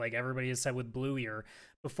do work, like everybody has said with Bluey, or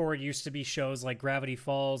before it used to be shows like Gravity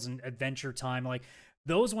Falls and Adventure Time, like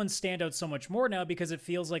those ones stand out so much more now because it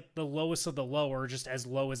feels like the lowest of the low are just as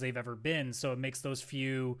low as they've ever been. So it makes those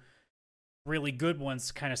few really good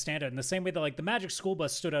ones kind of stand out in the same way that like the Magic School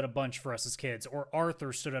Bus stood out a bunch for us as kids, or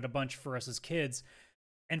Arthur stood out a bunch for us as kids.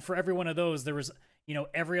 And for every one of those, there was, you know,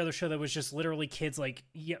 every other show that was just literally kids like,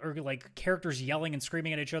 or like characters yelling and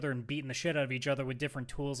screaming at each other and beating the shit out of each other with different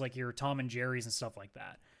tools like your Tom and Jerry's and stuff like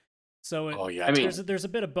that. So there's a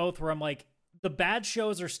bit of both where I'm like, the bad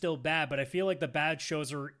shows are still bad, but I feel like the bad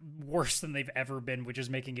shows are worse than they've ever been, which is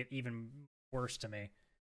making it even worse to me.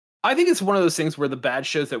 I think it's one of those things where the bad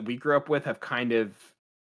shows that we grew up with have kind of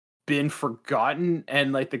been forgotten,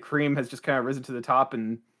 and like the cream has just kind of risen to the top.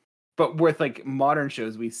 But with like modern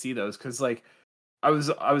shows, we see those because like I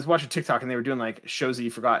was watching TikTok and they were doing like shows that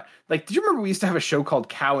you forgot. Like, did you remember we used to have a show called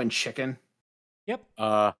Cow and Chicken? Yep.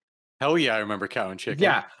 Hell yeah, I remember Cow and Chicken.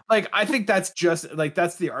 Yeah, like I think that's just like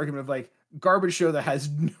that's the argument of like garbage show that has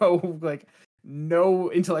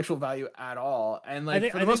no intellectual value at all. And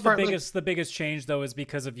like I think the biggest change though is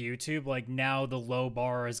because of YouTube. Like now the low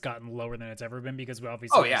bar has gotten lower than it's ever been because we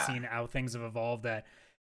obviously have seen how things have evolved, that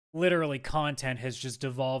literally content has just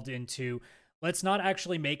devolved into, let's not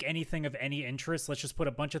actually make anything of any interest. Let's just put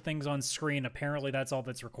a bunch of things on screen. Apparently that's all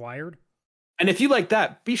that's required. And if you like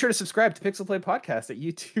that, be sure to subscribe to PixelPlay Podcast at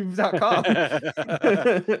youtube.com.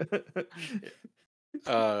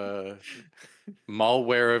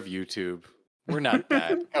 Malware of YouTube. We're not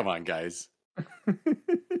that. Come on, guys.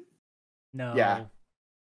 No. Yeah.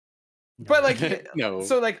 But like, no.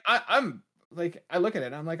 So like, I'm like, I look at it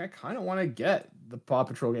and I'm like, I kind of want to get the Paw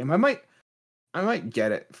Patrol game. I might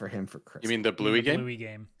get it for him for Christmas. You mean the Bluey game? Bluey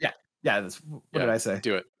game. Yeah. That's what did I say?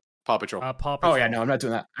 Do it. Paw Patrol. Paw Patrol. Oh yeah, no, I'm not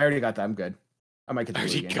doing that. I already got that. I'm good. I might get the I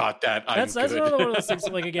Bluey already game. got that. That's good. another one of those things.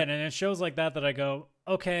 Like again, and it shows like that I go,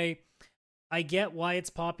 okay, I get why it's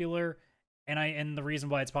popular, and the reason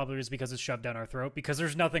why it's popular is because it's shoved down our throat because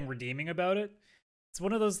there's nothing redeeming about it. It's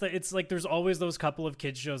one of those that it's like there's always those couple of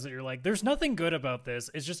kids shows that you're like, there's nothing good about this.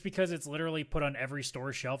 It's just because it's literally put on every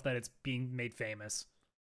store shelf that it's being made famous.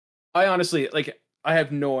 I honestly like. I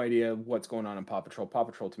have no idea what's going on in Paw Patrol. Paw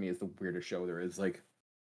Patrol to me is the weirdest show there is. Like,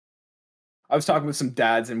 I was talking with some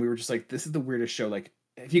dads and we were just like, this is the weirdest show. Like,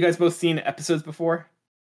 have you guys both seen episodes before?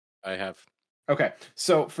 I have. Okay.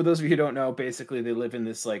 So for those of you who don't know, basically they live in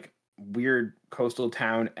this like weird coastal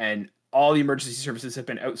town and all the emergency services have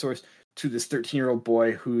been outsourced to this 13-year-old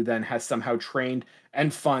boy who then has somehow trained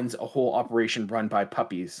and funds a whole operation run by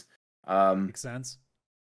puppies. Makes sense.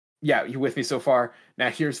 Yeah, you with me so far?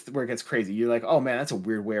 Now here's where it gets crazy. You're like, oh man, that's a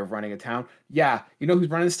weird way of running a town. Yeah, you know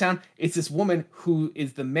who's running this town? It's this woman who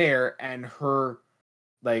is the mayor, and her,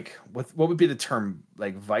 like, what would be the term?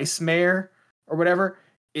 Like vice mayor or whatever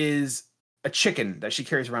is a chicken that she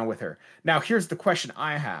carries around with her. Now here's the question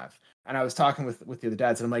I have, and I was talking with the other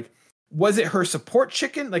dads, and I'm like, was it her support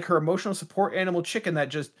chicken, like her emotional support animal chicken that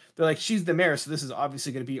just, they're like, she's the mayor, so this is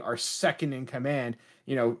obviously going to be our second in command.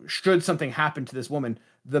 You know, should something happen to this woman,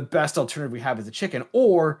 the best alternative we have is a chicken.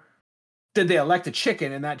 Or did they elect a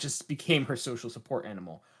chicken and that just became her social support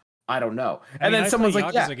animal? I don't know. And then someone's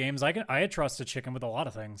like, Yakuza games. I trust a chicken with a lot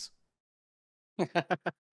of things.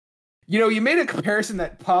 You know, you made a comparison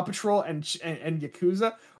that Paw Patrol and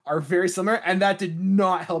Yakuza are very similar, and that did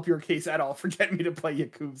not help your case at all for getting me to play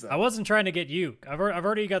Yakuza. I wasn't trying to get you. I've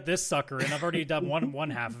already got this sucker, and I've already done one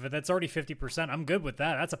half of it. That's already 50%. I'm good with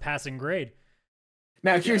that. That's a passing grade.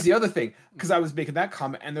 Now, here's the other thing, because I was making that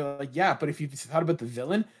comment, and they're like, yeah, but if you thought about the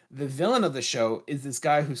villain of the show is this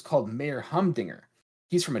guy who's called Mayor Humdinger.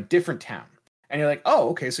 He's from a different town. And you're like, oh,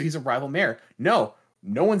 okay, so he's a rival mayor. No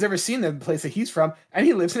one's ever seen the place that he's from, and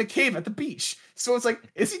he lives in a cave at the beach. So it's like,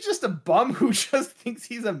 is he just a bum who just thinks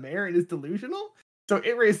he's a mayor and is delusional? So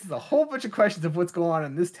it raises a whole bunch of questions of what's going on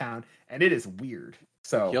in this town, and it is weird.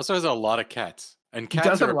 So he also has a lot of cats, and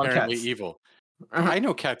cats are apparently cats. evil. I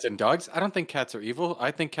know cats and dogs. I don't think cats are evil. I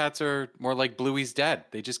think cats are more like Bluey's dad.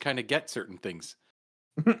 They just kind of get certain things.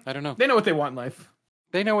 I don't know. They know what they want in life.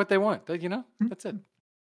 They know what they want. You know, that's it.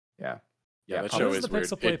 Yeah. Yeah, that show is is the weird.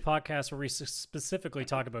 PixelPlay podcast where we specifically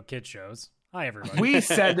talk about kid shows. Hi, everybody. We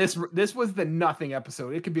said this was the nothing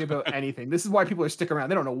episode. It could be about anything. This is why people are sticking around.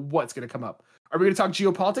 They don't know what's going to come up. Are we going to talk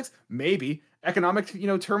geopolitics? Maybe. Economic,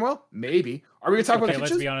 turmoil? Maybe. Are we going to talk about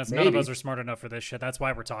let's be honest. Maybe. None of us are smart enough for this shit. That's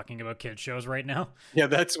why we're talking about kid shows right now. Yeah,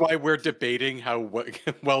 that's why we're debating how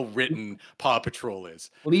well written Paw Patrol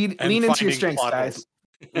is. Lean into your strengths, guys.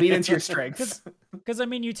 Lean into your strengths. Because I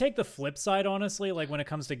mean, you take the flip side, honestly. Like when it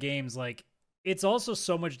comes to games, like it's also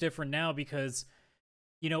so much different now because,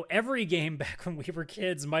 every game back when we were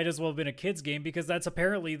kids might as well have been a kids game because that's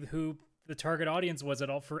apparently who the target audience was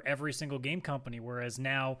at all for every single game company. Whereas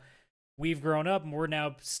now we've grown up and we're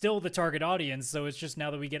now still the target audience. So it's just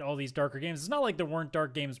now that we get all these darker games. It's not like there weren't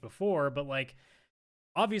dark games before, but like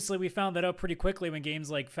obviously we found that out pretty quickly when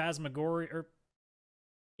games like Phasmagoria,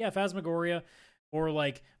 or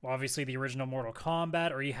like obviously the original Mortal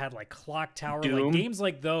Kombat, or you had like Clock Tower, Doom. like games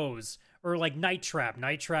like those, or like Night Trap.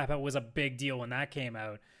 Night Trap was a big deal when that came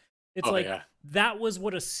out. It's that was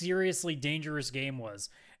what a seriously dangerous game was.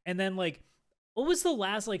 And then like, what was the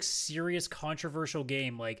last like serious controversial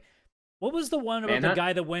game? Like, what was the one about the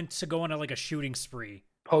guy that went to go on a shooting spree?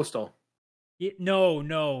 Postal. No.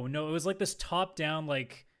 It was like this top down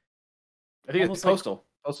like. I think it's Postal.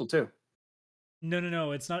 Postal 2.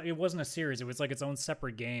 No, it's not. It wasn't a series. It was like its own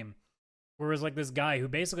separate game. Where it was like this guy who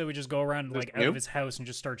basically would just go around like out of his house and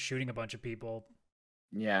just start shooting a bunch of people.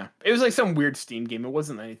 Yeah, it was like some weird Steam game. It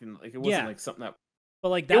wasn't anything like like something that. But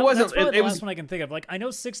like that, that's probably the last was... one I can think of. Like I know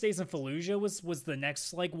 6 Days in Fallujah was the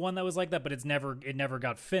next like one that was like that, but it never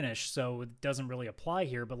got finished, so it doesn't really apply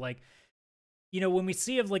here. But like, when we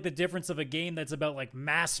see of like the difference of a game that's about like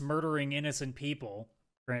mass murdering innocent people.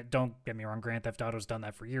 Don't get me wrong, Grand Theft Auto's done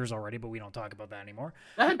that for years already, but we don't talk about that anymore.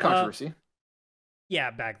 That had controversy. Yeah,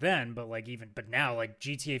 back then, but now like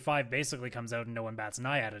GTA 5 basically comes out and no one bats an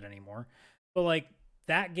eye at it anymore. But like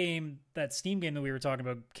that game, that Steam game that we were talking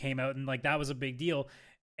about came out, and like that was a big deal.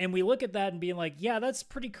 And we look at that and being like, yeah, that's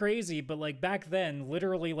pretty crazy. But like back then,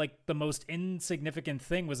 literally like the most insignificant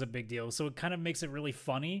thing was a big deal. So it kind of makes it really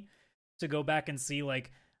funny to go back and see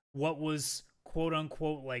like what was quote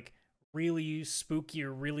unquote like really spooky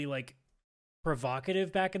or really like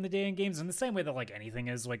provocative back in the day in games, in the same way that like anything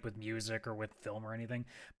is like with music or with film or anything.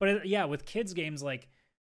 But yeah, with kids games, like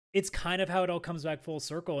it's kind of how it all comes back full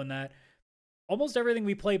circle, in that almost everything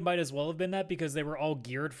we played might as well have been that, because they were all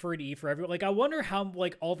geared for an E for everyone. Like I wonder how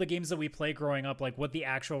like all the games that we play growing up, like what the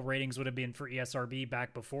actual ratings would have been for ESRB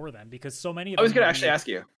back before then, because so many of them I was gonna actually ask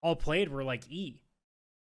you. all played were like E.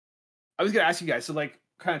 I was gonna ask you guys. So like,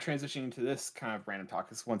 kind of transitioning into this kind of random talk,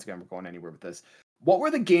 because once again we're going anywhere with this. What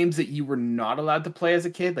were the games that you were not allowed to play as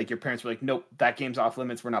a kid? Like your parents were like, nope, that game's off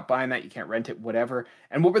limits. We're not buying that. You can't rent it, whatever.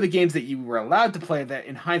 And what were the games that you were allowed to play that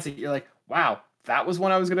in hindsight you're like, wow, that was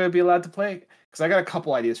one I was going to be allowed to play? Because I got a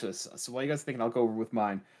couple ideas for this. So while you guys thinking, I'll go over with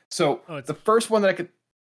mine. So the first one I could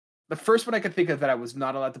think of that I was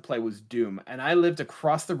not allowed to play was Doom. And I lived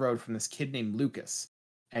across the road from this kid named Lucas.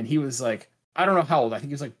 And he was like, I don't know how old. I think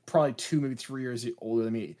he was like probably 2, maybe 3 years older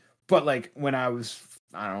than me. But like when I was,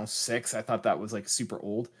 I don't know, 6, I thought that was like super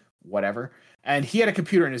old, whatever. And he had a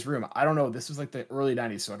computer in his room. I don't know. This was like the early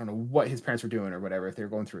 90s. So I don't know what his parents were doing or whatever, if they were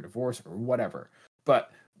going through a divorce or whatever.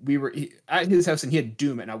 But we were at his house and he had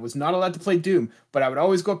Doom, and I was not allowed to play Doom, but I would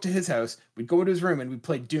always go up to his house. We'd go into his room and we'd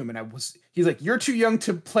play Doom. And he's like, you're too young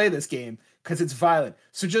to play this game because it's violent.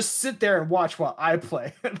 So just sit there and watch while I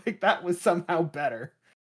play. Like that was somehow better.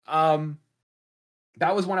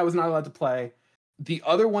 That was one I was not allowed to play. The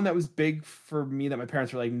other one that was big for me that my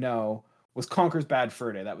parents were like, no, was Conker's Bad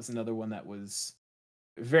Fur Day. That was another one that was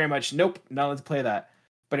very much, nope, not allowed to play that.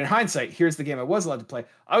 But in hindsight, here's the game I was allowed to play.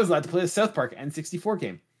 I was allowed to play the South Park N64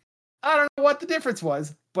 game. I don't know what the difference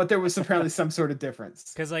was, but there was apparently some sort of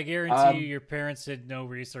difference. Because I guarantee you your parents did no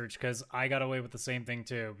research, because I got away with the same thing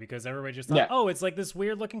too. Because everybody just thought, oh, it's like this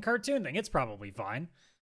weird looking cartoon thing. It's probably fine.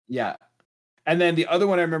 Yeah. And then the other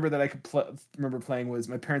one I remember that I could remember playing was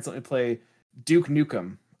my parents let me play Duke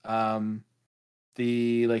Nukem.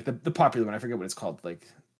 The popular one. I forget what it's called. Like,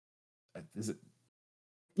 is it?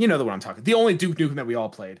 You know the one I'm talking. The only Duke Nukem that we all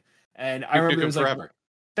played. And I remember it was Forever. Like,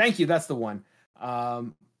 thank you. That's the one.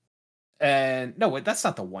 And no, wait, that's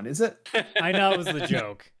not the one, is it? I know it was the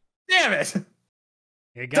joke. Damn it!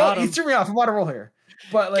 You got him. You threw me off. I'm on a roll here.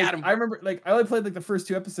 But like, I remember, like, I only played like the first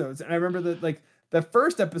 2 episodes, and I remember that like the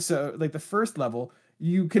first episode, like the first level,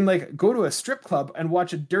 you can like go to a strip club and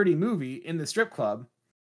watch a dirty movie in the strip club,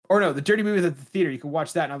 or no, the dirty movie is at the theater. You can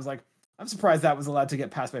watch that, and I was like, I'm surprised that was allowed to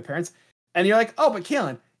get past my parents. And you're like, oh, but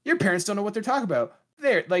Kaylin, your parents don't know what they're talking about.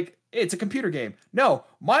 They're like, it's a computer game. No,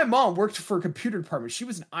 my mom worked for a computer department. She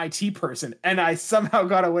was an IT person, and I somehow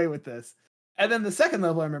got away with this. And then the second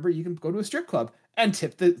level, I remember you can go to a strip club and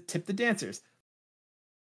tip the dancers.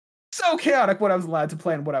 So chaotic what I was allowed to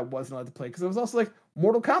play and what I wasn't allowed to play, because it was also like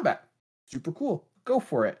Mortal Kombat. Super cool. Go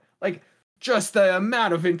for it. Like, just the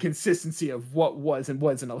amount of inconsistency of what was and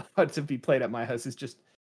wasn't allowed to be played at my house is just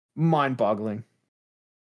mind-boggling.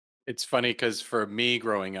 It's funny because for me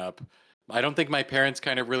growing up, I don't think my parents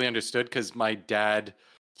kind of really understood, because my dad,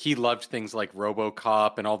 he loved things like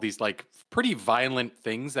RoboCop and all these like pretty violent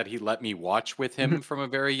things that he let me watch with him from a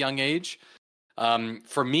very young age.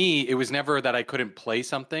 For me, it was never that I couldn't play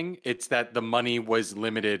something. It's that the money was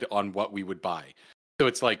limited on what we would buy. So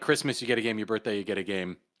it's like Christmas, you get a game, your birthday, you get a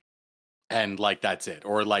game. And like, that's it.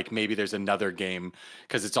 Or like maybe there's another game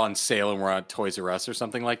because it's on sale and we're on Toys R Us or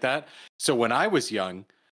something like that. So when I was young,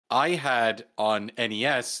 I had on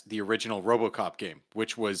NES the original RoboCop game,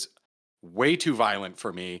 which was way too violent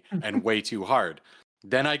for me and way too hard.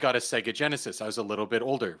 Then I got a Sega Genesis. I was a little bit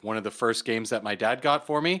older. One of the first games that my dad got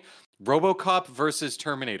for me, RoboCop versus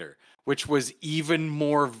Terminator, which was even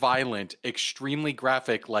more violent, extremely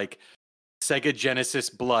graphic, like Sega Genesis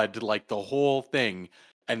blood, like the whole thing.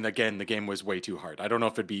 And again, the game was way too hard. I don't know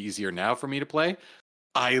if it'd be easier now for me to play.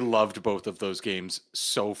 I loved both of those games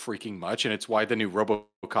so freaking much. And it's why the new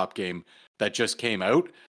RoboCop game that just came out,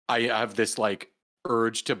 I have this like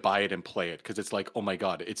urge to buy it and play it, because it's like, oh my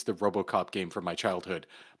God, it's the RoboCop game from my childhood,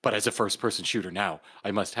 but as a first person shooter now.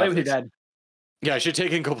 I must have Play with this. your dad. Yeah, I should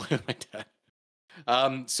take it and go play with my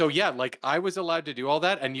dad. So yeah, like I was allowed to do all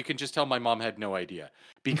that, and you can just tell my mom had no idea,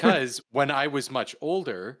 because when I was much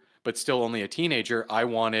older, but still only a teenager, I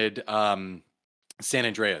wanted San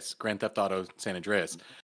Andreas, Grand Theft Auto San Andreas.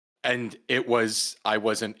 And I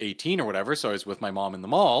wasn't 18 or whatever, so I was with my mom in the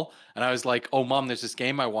mall, and I was like, oh, Mom, there's this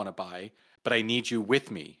game I want to buy, but I need you with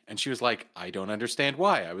me. And she was like, I don't understand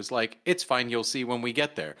why. I was like, it's fine. You'll see when we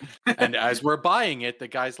get there. And as we're buying it, the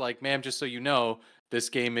guy's like, ma'am, just so you know, this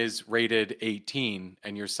game is rated 18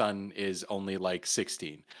 and your son is only like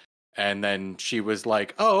 16. And then she was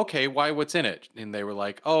like, oh, okay, why? What's in it? And they were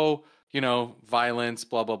like, oh, violence,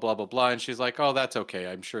 blah, blah, blah, blah, blah. And she's like, oh, that's okay.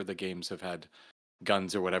 I'm sure the games have had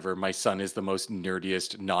guns or whatever. My son is the most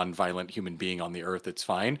nerdiest, non-violent human being on the earth. It's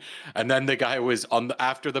fine. And then the guy was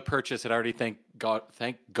after the purchase had already, thank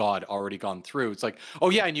God, already gone through. It's like, oh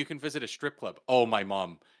yeah, and you can visit a strip club. Oh, my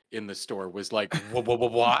mom in the store was like,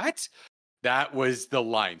 what? That was the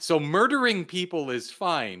line. So murdering people is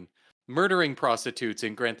fine. Murdering prostitutes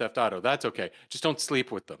in Grand Theft Auto, that's okay. Just don't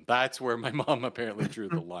sleep with them. That's where my mom apparently drew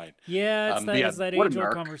the line. Yeah, it's that age-old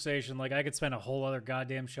narc. conversation. Like, I could spend a whole other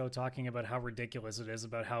goddamn show talking about how ridiculous it is,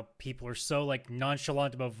 about how people are so, like,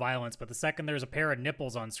 nonchalant about violence, but the second there's a pair of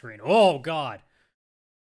nipples on screen, oh, God.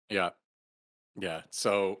 Yeah.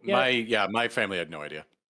 So, my family had no idea.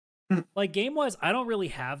 Like, game-wise, I don't really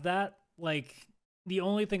have that. Like, the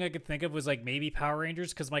only thing I could think of was like maybe Power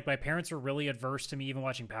Rangers, because like my parents were really adverse to me even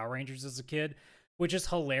watching Power Rangers as a kid, which is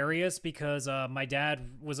hilarious because my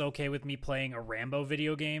dad was okay with me playing a Rambo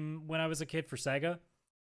video game when I was a kid for Sega.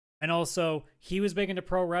 And also, he was big into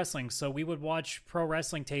pro wrestling, so we would watch pro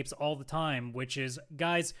wrestling tapes all the time, which is,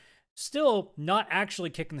 guys, still not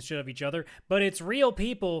actually kicking the shit out of each other, but it's real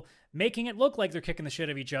people making it look like they're kicking the shit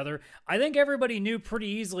out of each other. I think everybody knew pretty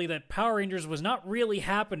easily that Power Rangers was not really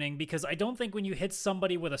happening, because I don't think when you hit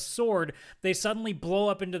somebody with a sword, they suddenly blow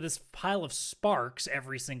up into this pile of sparks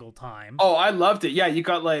every single time. Oh, I loved it. Yeah, you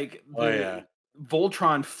got like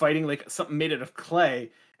Voltron fighting like something made out of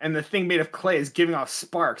clay, and the thing made of clay is giving off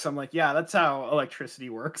sparks. I'm like, yeah, that's how electricity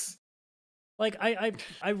works. Like,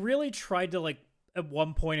 I really tried to, like, at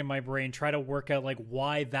one point in my brain, try to work out like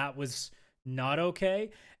why that was not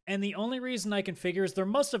okay. And the only reason I can figure is there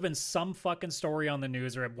must have been some fucking story on the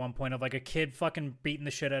news or at one point of like a kid fucking beating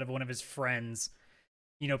the shit out of one of his friends,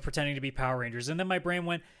 pretending to be Power Rangers. And then my brain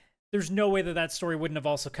went, there's no way that story wouldn't have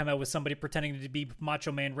also come out with somebody pretending to be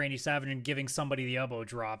Macho Man Randy Savage and giving somebody the elbow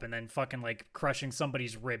drop and then fucking like crushing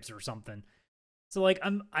somebody's ribs or something. So like,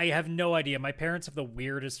 I have no idea. My parents have the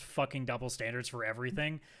weirdest fucking double standards for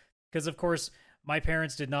everything. Because of course, my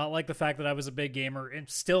parents did not like the fact that I was a big gamer, and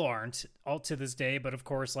still aren't all to this day. But of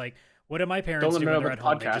course, like, what do my parents do when they're at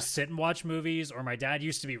home? They just sit and watch movies. Or my dad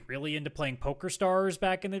used to be really into playing Poker Stars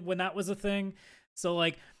back when that was a thing. So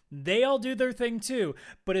like, they all do their thing too.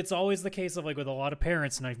 But it's always the case of like with a lot of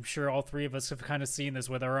parents, and I'm sure all three of us have kind of seen this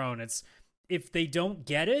with our own. It's if they don't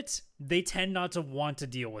get it, they tend not to want to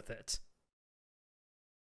deal with it.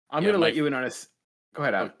 I'm gonna let you in on this. Go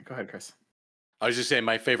ahead, Adam. Go ahead, Chris. I was just saying,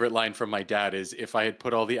 my favorite line from my dad is, if I had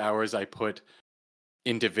put all the hours I put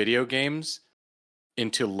into video games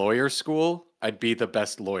into lawyer school, I'd be the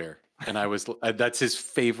best lawyer. And that's his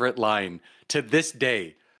favorite line to this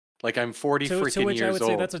day. Like, I'm 40 freaking years old. To which I would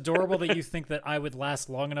say that's adorable that you think that I would last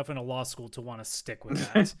long enough in a law school to want to stick with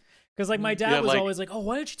that. Because like my dad was always like, oh,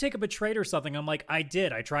 why don't you take up a trade or something? I'm like, I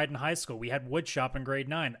did. I tried in high school. We had wood shop in grade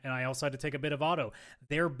 9, and I also had to take a bit of auto.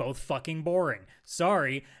 They're both fucking boring.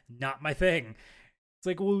 Sorry, not my thing. It's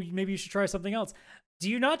like, well, maybe you should try something else. Do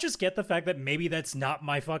you not just get the fact that maybe that's not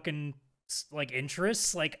my fucking like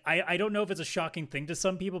interests? Like, I don't know if it's a shocking thing to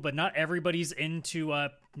some people, but not everybody's into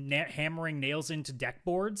hammering nails into deck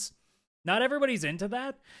boards. Not everybody's into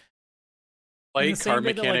that. Like car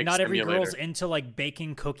mechanics, like, not every girl's into like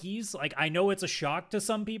baking cookies. Like, I know it's a shock to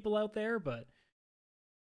some people out there, but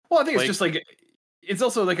well, I think it's just like, it's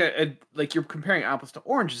also like like you're comparing apples to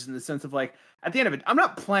oranges in the sense of like, at the end of it, I'm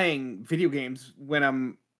not playing video games when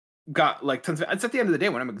I'm got like tons of. It's at the end of the day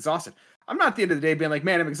when I'm exhausted. I'm not at the end of the day being like,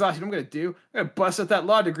 man, I'm exhausted. I'm gonna bust out that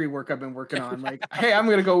law degree work I've been working on. Like, hey, I'm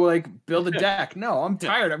gonna go like build a deck. No, I'm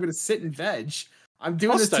tired. I'm gonna sit and veg. I'm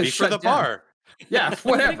doing this study to for the bar. Yeah,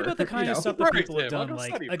 whatever. Think about the kind of stuff that people have done.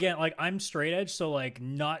 Like, again, like I'm straight edge, so like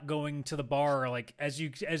not going to the bar. Like as you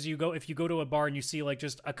go, if you go to a bar and you see like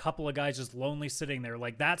just a couple of guys just lonely sitting there,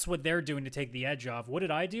 like that's what they're doing to take the edge off. What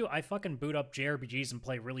did I do? I fucking boot up JRPGs and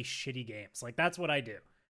play really shitty games. Like that's what I do.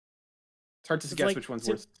 It's hard to guess like, which one's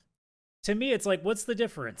worse. To me, it's like, what's the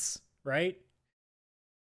difference, right?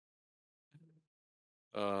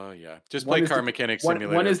 Yeah. Just play Car Mechanics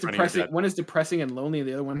Simulator. One is depressing and lonely, and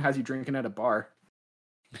the other one has you drinking at a bar.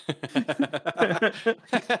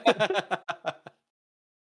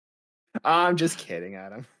 I'm just kidding,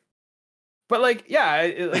 Adam. But like,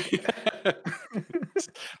 yeah,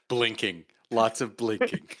 blinking, lots of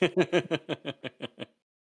blinking.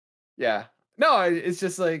 Yeah. No, it's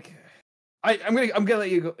just like, I'm gonna let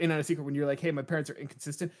you go in on a secret when you're like, hey, my parents are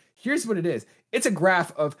inconsistent. Here's what it is. It's a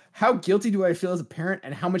graph of how guilty do I feel as a parent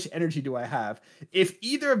and how much energy do I have. If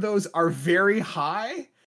either of those are very high,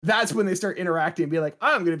 that's when they start interacting and be like,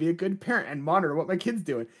 I'm gonna be a good parent and monitor what my kid's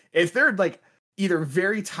doing. If they're like either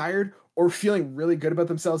very tired or feeling really good about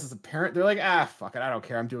themselves as a parent, they're like, fuck it, I don't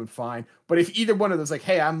care, I'm doing fine. But if either one of those, like,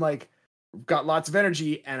 hey, I'm like got lots of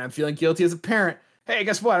energy and I'm feeling guilty as a parent, hey,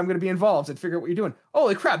 guess what? I'm going to be involved and figure out what you're doing.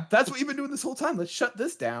 Holy crap, that's what you've been doing this whole time. Let's shut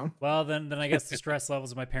this down. Well, then I guess the stress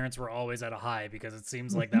levels of my parents were always at a high because it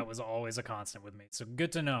seems like that was always a constant with me. So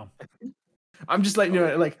good to know. I'm just letting you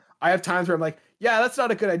know, like, I have times where I'm like, yeah, that's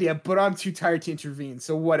not a good idea, but I'm too tired to intervene.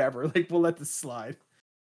 So whatever. Like, we'll let this slide.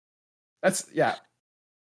 That's, yeah.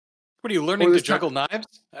 What are you learning to juggle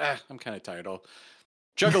knives? I'm kind of tired. I'll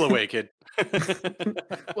juggle away, kid.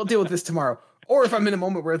 We'll deal with this tomorrow. Or if I'm in a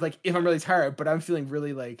moment where, like, if I'm really tired, but I'm feeling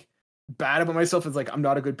really, like, bad about myself, it's like I'm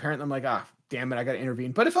not a good parent. I'm like, damn it, I got to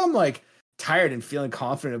intervene. But if I'm, like, tired and feeling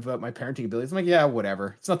confident about my parenting abilities, I'm like, yeah,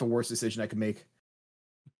 whatever. It's not the worst decision I could make.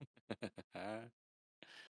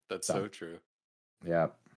 That's so true. Yeah.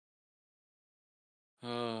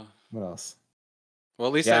 What else? Well,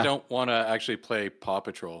 at least I don't want to actually play Paw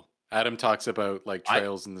Patrol. Adam talks about like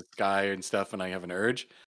trails in the sky and stuff, and I have an urge.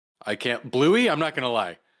 I can't. Bluey, I'm not going to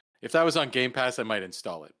lie. If that was on Game Pass, I might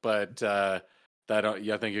install it. But I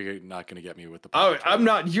think you're not going to get me with the Paw Patrol. I'm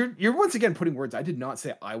not. You're once again putting words. I did not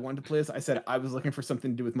say I wanted to play this. I said I was looking for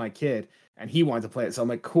something to do with my kid, and he wanted to play it. So I'm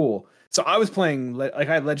like, cool. So I was playing, like, I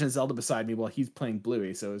had Legend of Zelda beside me while he's playing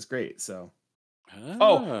Bluey. So it was great. So.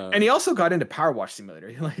 And he also got into Power Wash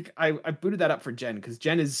Simulator. Like, I booted that up for Jen because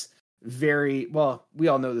Jen is very, well, we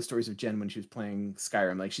all know the stories of Jen when she was playing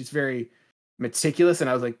Skyrim. Like, she's very meticulous, and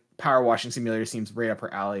I was like, Power Washing Simulator seems right up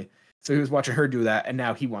her alley. So he was watching her do that, and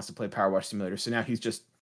now he wants to play Power Wash Simulator. So now he's just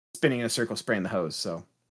spinning in a circle, spraying the hose. So,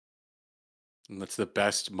 and that's the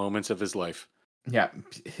best moments of his life. Yeah,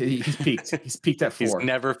 he's peaked. He's peaked at 4. He's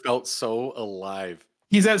never felt so alive.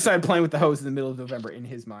 He's outside playing with the hose in the middle of November in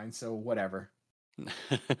his mind. So whatever.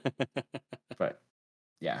 But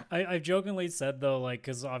yeah, I've jokingly said though, like,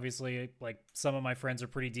 because obviously, like, some of my friends are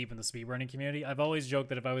pretty deep in the speedrunning community. I've always joked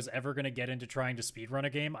that if I was ever going to get into trying to speedrun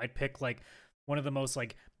a game, I'd pick like one of the most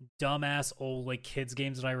like dumbass old like kids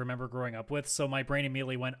games that I remember growing up with. So my brain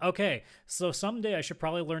immediately went, okay, so someday I should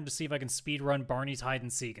probably learn to see if I can speedrun Barney's Hide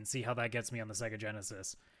and Seek and see how that gets me on the Sega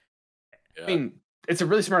Genesis. Yeah. I mean, it's a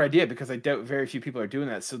really smart idea because I doubt very few people are doing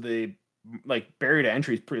that. So the like barrier to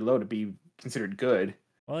entry is pretty low to be considered good.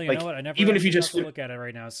 Well, you like, know what? I never even if you just look at it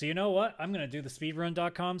right now. So you know what? I'm gonna do the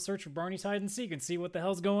speedrun.com search for Barney's Hide and Seek and see what the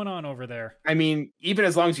hell's going on over there. I mean, even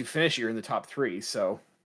as long as you finish, you're in the top 3. So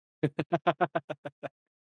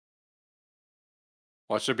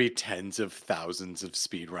watch there be tens of thousands of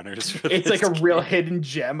speedrunners. It's like a real hidden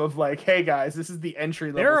gem of like, hey guys, this is the entry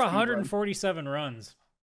level. There are 147 runs.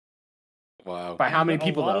 Wow. By how many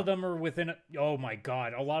people? A lot of them are within. Oh my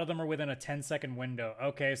god! A lot of them are within a 10-second window.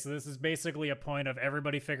 Okay, so this is basically a point of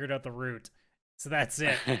everybody figured out the route. So that's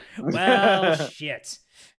it. Well, shit.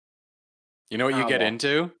 You know what you get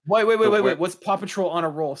into? Wait. What's Paw Patrol on a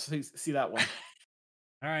roll? So see that one.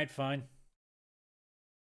 All right, fine.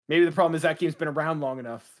 Maybe the problem is that game's been around long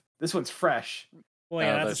enough. This one's fresh. Well,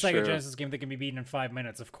 yeah, that's a Sega Genesis game that can be beaten in 5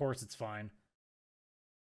 minutes. Of course, it's fine.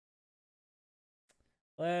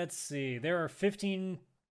 Let's see. There are 15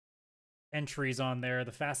 entries on there.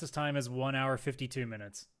 The fastest time is 1 hour, 52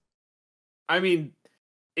 minutes. I mean,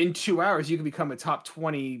 in 2 hours, you can become a top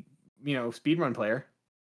 20, speedrun player.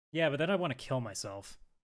 Yeah, but then I want to kill myself.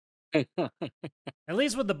 At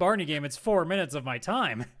least with the Barney game, it's 4 minutes of my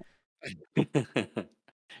time.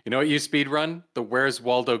 You know what you speedrun? The Where's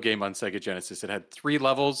Waldo game on Sega Genesis. It had 3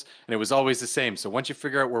 levels, and it was always the same. So once you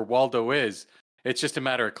figure out where Waldo is, it's just a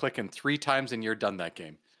matter of clicking 3 times and you're done that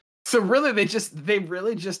game. So really, they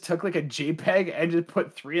really just took like a JPEG and just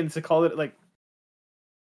put 3 and to call it like.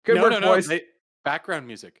 Good work, boys. Background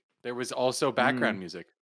music. There was also background music.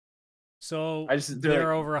 So there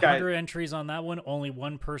are over 100 entries on that one. Only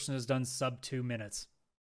one person has done sub 2 minutes.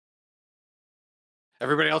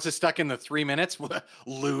 Everybody else is stuck in the 3 minutes.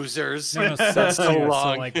 Losers. No, that's so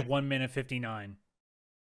long. So like 1 minute 59.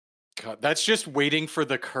 God, that's just waiting for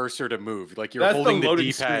the cursor to move. Like you're holding the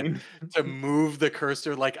D-pad to move the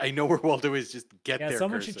cursor. Like I know where Waldo is. Just get there. Yeah,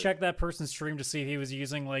 someone should check that person's stream to see if he was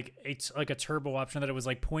using like a turbo option that it was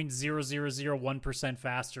like 0.0001%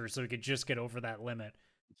 faster, so he could just get over that limit.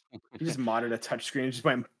 He just modded a touchscreen and just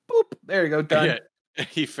went boop. There you go, done. Yeah,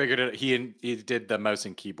 he figured it. He did the mouse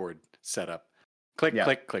and keyboard setup. Click,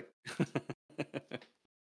 click, click.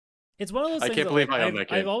 It's one of those things. I can't believe I own that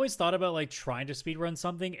game. I've always thought about like trying to speedrun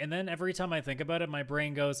something, and then every time I think about it, my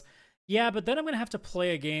brain goes, Yeah, but then I'm gonna have to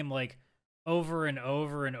play a game like over and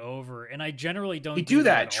over and over, and I generally You don't do do that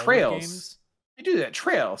that in at all the Trails. games. You do that at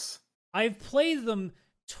Trails. I've played them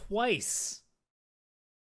twice.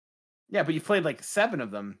 Yeah, but you played like 7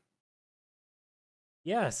 of them.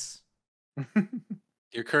 Yes.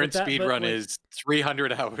 Your current speed run like, is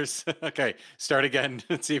 300 hours. Okay, start again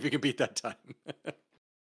and see if you can beat that time.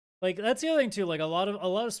 like that's the other thing too. Like a lot of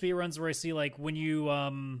speedruns where I see like when you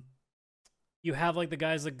have like the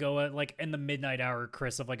guys that go at like in the midnight hour,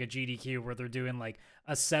 Chris, of like a GDQ where they're doing like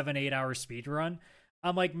a 7-8 hour speed run.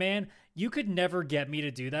 I'm like, man, you could never get me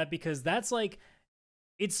to do that because that's like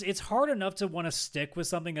it's hard enough to want to stick with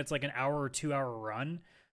something that's like an hour or 2 hour run.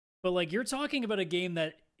 But like you're talking about a game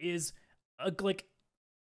that is like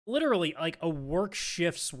literally like a work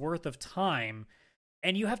shift's worth of time,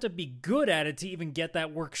 and you have to be good at it to even get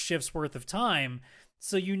that work shift's worth of time.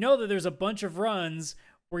 So you know that there's a bunch of runs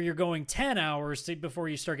where you're going 10 hours before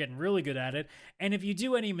you start getting really good at it. And if you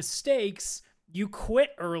do any mistakes, you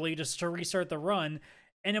quit early to restart the run.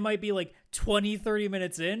 And it might be like 20, 30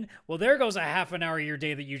 minutes in. Well, there goes a half an hour of your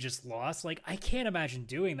day that you just lost. Like, I can't imagine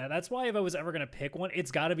doing that. That's why if I was ever going to pick one,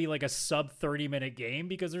 it's got to be like a sub 30-minute game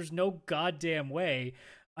because there's no goddamn way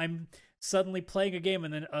I'm suddenly playing a game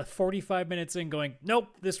and then 45 minutes in going,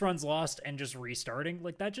 nope, this run's lost, and just restarting.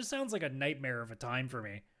 Like, that just sounds like a nightmare of a time for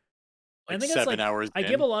me. Like I think 7 hours I in.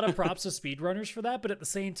 give a lot of props to speedrunners for that, but at the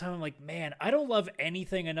same time, I'm like, man, I don't love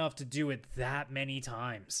anything enough to do it that many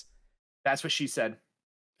times. That's what she said.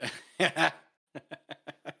 I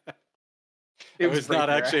was not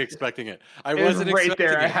actually expecting it. I It was wasn't right expecting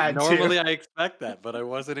there. it. I had to. Normally I expect that, but I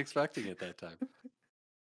wasn't expecting it that time.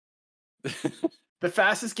 The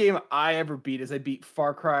fastest game I ever beat is I beat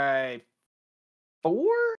Far Cry 4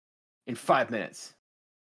 in 5 minutes.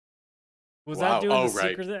 Was Wow. that doing Oh, the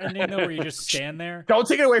right. secret ending though, where you just stand there? Don't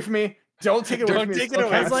take it away from me. Don't take it away Don't from me. take It it still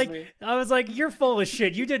away. counts. I was like, you're full of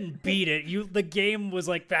shit. You didn't beat it. The game was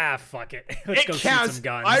like, fuck it. Let's go shoot some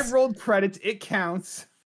guns. I rolled credits. It counts.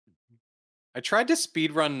 I tried to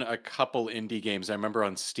speedrun a couple indie games I remember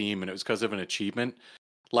on Steam, and it was because of an achievement.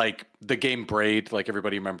 Like the game Braid, like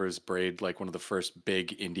everybody remembers Braid, like one of the first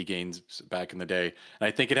big indie games back in the day. And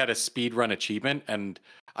I think it had a speedrun achievement, and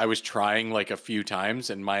I was trying like a few times,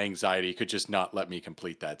 and my anxiety could just not let me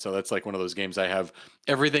complete that. So that's like one of those games I have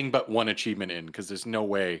everything but one achievement in because there's no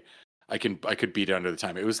way I could beat it under the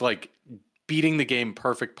time. It was like beating the game,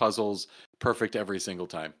 perfect puzzles, perfect every single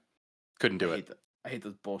time. Couldn't do it. I hate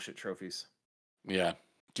those bullshit trophies. Yeah,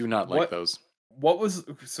 do not like those. What was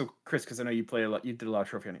so, Chris? Because I know you play a lot. You did a lot of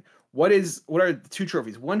trophy hunting. What are the 2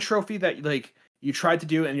 trophies? One trophy that like you tried to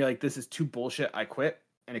do and you're like, this is too bullshit. I quit.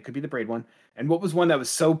 And it could be the Braid one. And what was one that was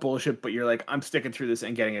so bullshit, but you're like, I'm sticking through this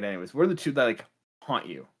and getting it anyways? What are the 2 that like haunt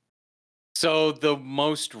you? So the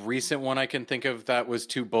most recent one I can think of that was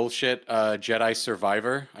too bullshit, Jedi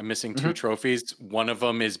Survivor. I'm missing 2 trophies. One of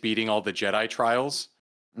them is beating all the Jedi trials.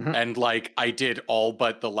 And like I did all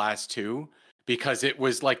but the last 2 because it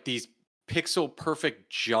was like these pixel perfect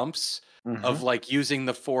jumps of like using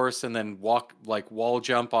the Force and then wall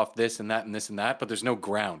jump off this and that and this and that, but there's no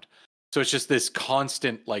ground. So it's just this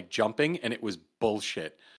constant like jumping, and it was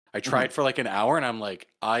bullshit. I tried for like an hour, and I'm like,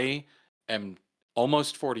 I am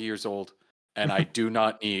almost 40 years old, and I do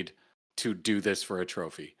not need to do this for a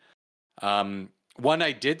trophy. One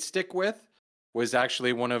I did stick with was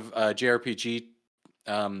actually one of JRPG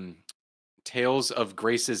Tales of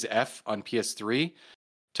Grace's F on PS3.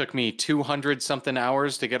 Took me 200 something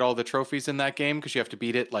hours to get all the trophies in that game because you have to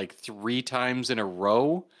beat it like 3 times in a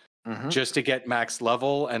row just to get max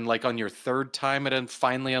level. And like on your 3rd time, it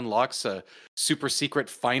finally unlocks a super secret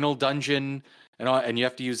final dungeon, and you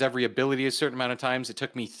have to use every ability a certain amount of times. It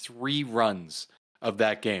took me 3 runs of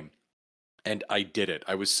that game, and I did it.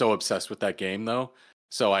 I was so obsessed with that game though.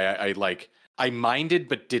 So I minded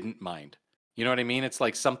but didn't mind. You know what I mean? It's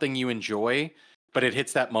like something you enjoy, but it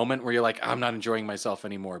hits that moment where you're like, I'm not enjoying myself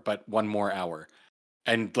anymore, but 1 more hour.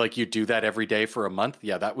 And like you do that every day for a month.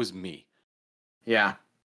 Yeah, that was me. Yeah.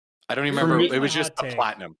 I don't even remember. It was just a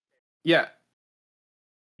platinum. Yeah.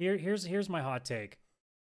 Here's my hot take.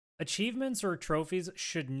 Achievements or trophies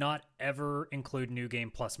should not ever include New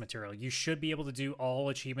Game Plus material. You should be able to do all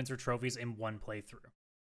achievements or trophies in one playthrough.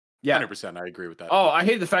 Yeah. 100%. I agree with that. Oh, I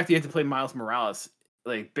hate the fact that you have to play Miles Morales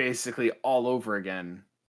like basically all over again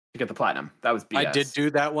to get the platinum. That was BS. I did do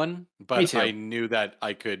that one, but I knew that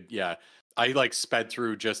I could. Yeah, I like sped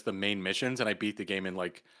through just the main missions, and I beat the game in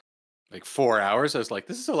like 4 hours. I was like,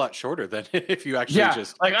 this is a lot shorter than if you actually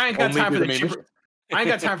just like I ain't got time for the main mission. I ain't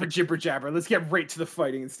got time for jibber jabber. Let's get right to the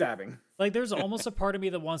fighting and stabbing. Like, there's almost a part of me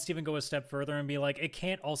that wants to even go a step further and be like, it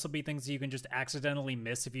can't also be things that you can just accidentally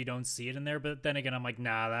miss if you don't see it in there. But then again, I'm like,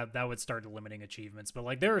 nah, that would start limiting achievements. But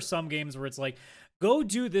like, there are some games where it's like, go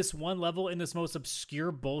do this one level in this most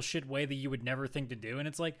obscure bullshit way that you would never think to do. And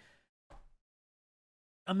it's like,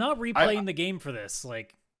 I'm not replaying the game for this.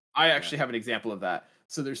 Like, I actually have an example of that.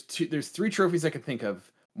 So there's 3 trophies I could think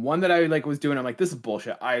of. One that I like was doing, I'm like, this is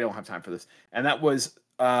bullshit. I don't have time for this. And that was,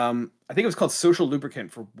 I think it was called Social Lubricant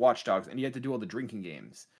for Watch Dogs, and you had to do all the drinking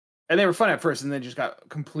games. And they were fun at first, and then just got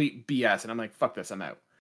complete BS. And I'm like, fuck this, I'm out.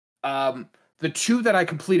 The 2 that I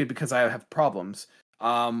completed because I have problems.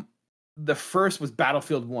 The first was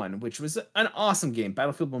Battlefield 1, which was an awesome game.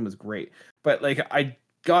 Battlefield 1 was great, but like I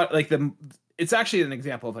got like it's actually an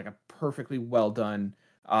example of like a perfectly well done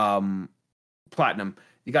platinum.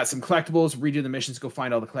 You got some collectibles, redo the missions, go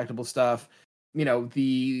find all the collectible stuff. You know,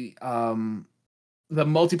 the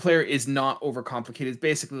multiplayer is not overcomplicated. It's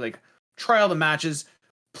basically like try all the matches,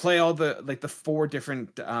 play all the like the 4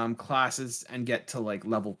 different classes, and get to like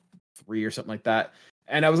level 3 or something like that.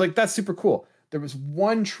 And I was like, that's super cool. There was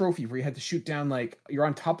one trophy where you had to shoot down, like, you're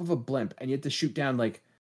on top of a blimp and you had to shoot down like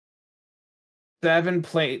 7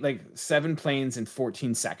 planes in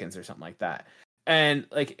 14 seconds or something like that. And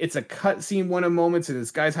like it's a cutscene one of moments, and this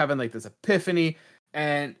guy's having like this epiphany,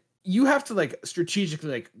 and you have to like strategically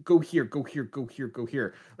like go here, go here, go here, go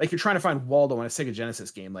here. Like you're trying to find Waldo in a Sega Genesis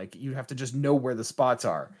game. Like you have to just know where the spots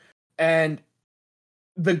are. And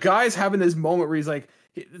the guy's having this moment where he's like,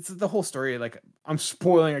 it's the whole story. Like I'm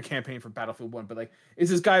spoiling a campaign for Battlefield 1, but like, is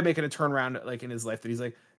this guy making a turnaround like in his life that he's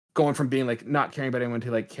like going from being like not caring about anyone to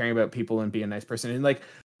like caring about people and being a nice person. And like,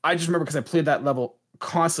 I just remember because I played that level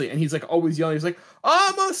constantly, and he's like always yelling. He's like,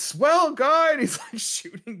 I'm a swell guy. And he's like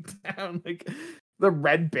shooting down like the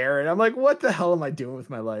Red Baron. I'm like, what the hell am I doing with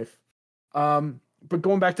my life? But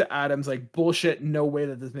going back to Adam's like bullshit, no way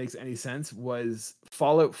that this makes any sense, was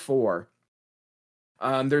Fallout 4.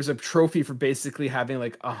 There's a trophy for basically having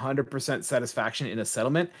like 100% satisfaction in a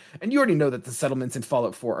settlement. And you already know that the settlements in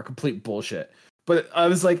Fallout 4 are complete bullshit. But I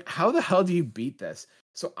was like, how the hell do you beat this?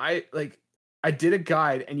 So I did a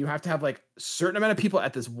guide, and you have to have like a certain amount of people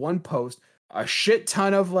at this one post, a shit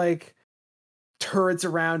ton of like turrets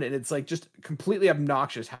around, and it's like just completely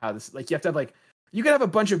obnoxious how this, like, you have to have like, you could have a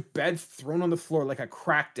bunch of beds thrown on the floor like a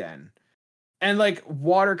crack den, and like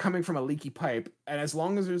water coming from a leaky pipe. And as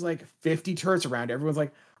long as there's like 50 turrets around, everyone's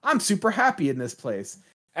like, I'm super happy in this place.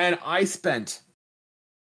 And I spent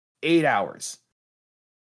 8 hours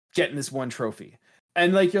getting this one trophy.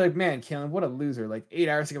 And like, you're like, man, Kalen, what a loser. Like 8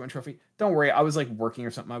 hours to get my trophy. Don't worry. I was like working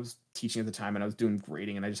or something. I was teaching at the time, and I was doing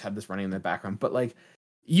grading, and I just had this running in the background. But like,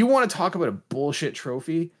 you want to talk about a bullshit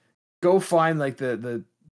trophy? Go find like the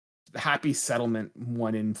happy settlement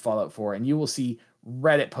one in Fallout 4, and you will see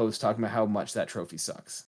Reddit posts talking about how much that trophy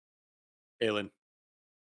sucks. Alan,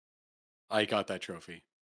 I got that trophy.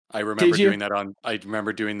 I remember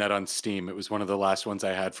doing that on Steam. It was one of the last ones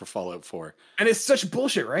I had for Fallout 4. And it's such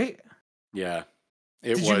bullshit, right? Yeah.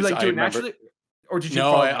 It did was. You like do it naturally? Or did you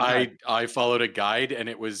No, I followed a guide, and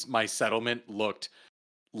it was, my settlement looked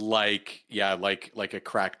like a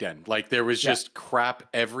crack den. Like there was just crap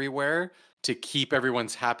everywhere to keep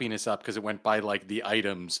everyone's happiness up, because it went by like the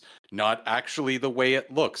items, not actually the way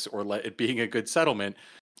it looks or it being a good settlement.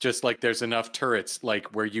 Just like there's enough turrets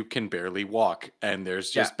like where you can barely walk, and there's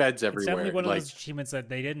just beds everywhere. It's definitely one of like, those achievements that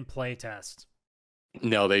they didn't play test.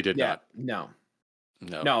 No, they did not. No.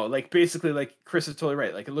 Like basically, like Chris is totally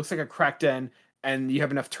right. Like it looks like a crack den, and you have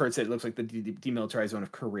enough turrets that it looks like the demilitarized zone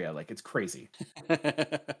of Korea. Like it's crazy.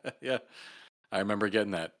 Yeah, I remember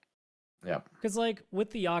getting that. Yeah, because like with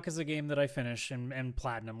the Yakuza game that I finished and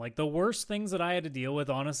platinum, like the worst things that I had to deal with,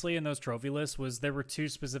 honestly, in those trophy lists was there were 2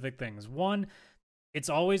 specific things. One, it's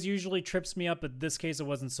always usually trips me up, but this case it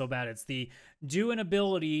wasn't so bad. It's the do an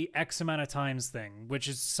ability X amount of times thing, which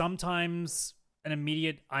is sometimes an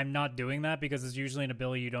immediate, I'm not doing that, because it's usually an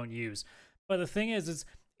ability you don't use. But the thing is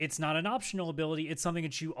it's not an optional ability. It's something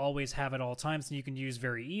that you always have at all times and you can use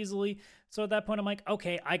very easily. So at that point, I'm like,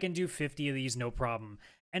 okay, I can do 50 of these, no problem.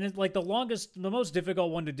 And it's like the most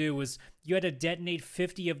difficult one to do was you had to detonate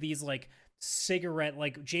 50 of these like cigarette,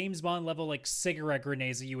 like James Bond level, like cigarette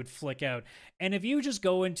grenades that you would flick out. And if you just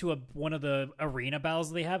go into one of the arena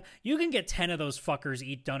battles they have, you can get 10 of those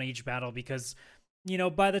fuckers done each battle, because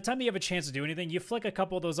by the time you have a chance to do anything, you flick a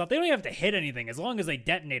couple of those off. They don't even have to hit anything. As long as they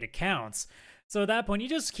detonate, it counts. So at that point, you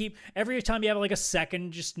just keep, every time you have like a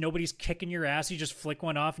second, just nobody's kicking your ass, you just flick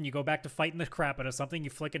one off and you go back to fighting the crap out of something. You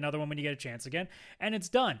flick another one when you get a chance again, and it's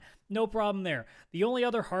done. No problem there. The only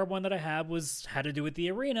other hard one that I had had to do with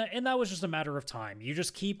the arena, and that was just a matter of time. You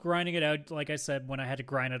just keep grinding it out. Like I said, when I had to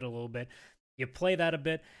grind it a little bit, you play that a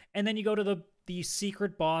bit, and then you go to the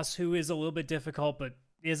secret boss, who is a little bit difficult, but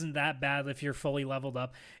isn't that bad if you're fully leveled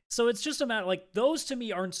up. So it's just a matter, like, those to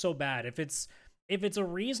me aren't so bad. If it's a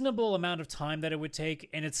reasonable amount of time that it would take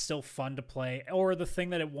and it's still fun to play, or the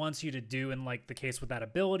thing that it wants you to do, in like the case with that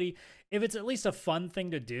ability, if it's at least a fun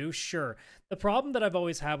thing to do, sure. The problem that I've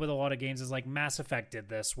always had with a lot of games is like Mass Effect did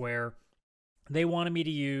this, where they wanted me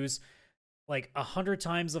to use like 100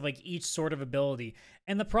 times of like each sort of ability.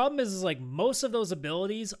 And the problem is like most of those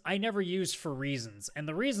abilities I never used for reasons. And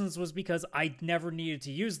the reasons was because I never needed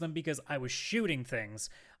to use them because I was shooting things.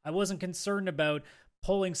 I wasn't concerned about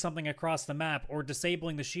pulling something across the map or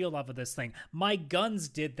disabling the shield off of this thing. My guns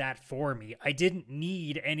did that for me. I didn't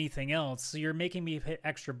need anything else. So you're making me hit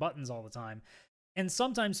extra buttons all the time. And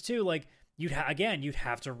sometimes too, like, you'd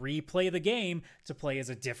have to replay the game to play as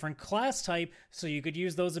a different class type so you could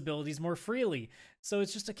use those abilities more freely. So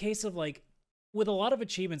it's just a case of like, with a lot of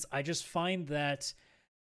achievements, I just find that,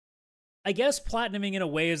 I guess platinuming in a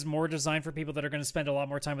way is more designed for people that are going to spend a lot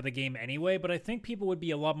more time with the game anyway, but I think people would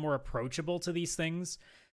be a lot more approachable to these things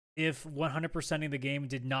if 100%ing the game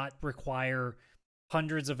did not require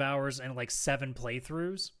hundreds of hours and like 7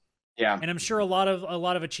 playthroughs. Yeah. And I'm sure a lot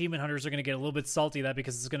of achievement hunters are going to get a little bit salty at that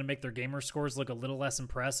because it's going to make their gamer scores look a little less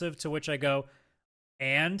impressive, to which I go,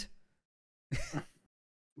 and?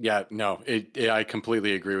 Yeah, no, I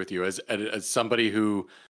completely agree with you. As somebody who,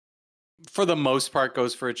 for the most part,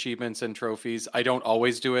 goes for achievements and trophies, I don't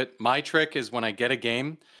always do it. My trick is when I get a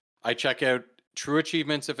game, I check out true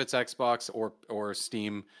achievements if it's Xbox or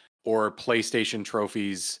Steam or PlayStation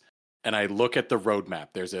trophies, and I look at the roadmap.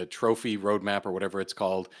 There's a trophy roadmap or whatever it's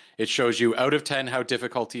called. It shows you out of 10 how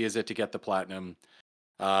difficulty is it to get the platinum,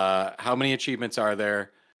 how many achievements are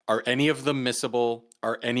there, are any of them missable,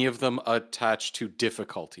 are any of them attached to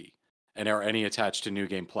difficulty, and are any attached to New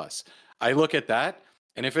Game Plus. I look at that,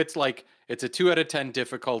 and if it's like it's a 2 out of 10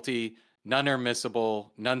 difficulty, none are missable,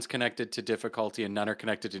 none's connected to difficulty, and none are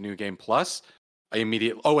connected to New Game Plus, I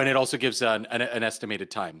immediately... Oh, and it also gives an estimated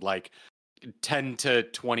time, like 10 to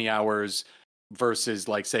 20 hours versus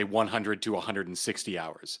like say 100 to 160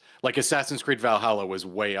 hours. Like Assassin's Creed Valhalla was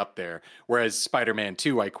way up there, whereas Spider-Man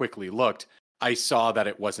 2, I quickly looked, I saw that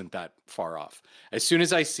it wasn't that far off. As soon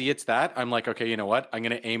as I see it's that, I'm like, okay, you know what? I'm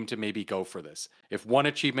going to aim to maybe go for this. If one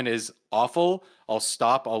achievement is awful, I'll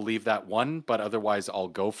stop, I'll leave that one, but otherwise I'll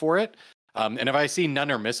go for it. And if I see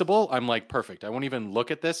none are missable, I'm like, perfect. I won't even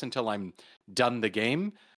look at this until I'm done the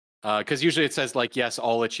game. Because usually it says like, yes,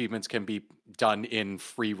 all achievements can be done in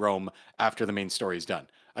free roam after the main story is done.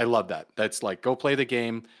 I love that. That's like, go play the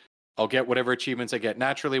game. I'll get whatever achievements I get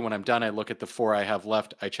naturally. When I'm done, I look at the 4 I have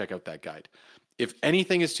left. I check out that guide. If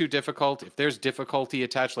anything is too difficult, if there's difficulty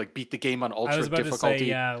attached, like beat the game on ultra difficulty. I was about to say,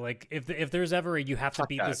 yeah, like if there's ever you have to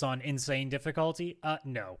beat this on insane difficulty,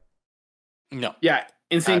 no. Yeah,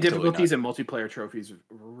 insane difficulties and multiplayer trophies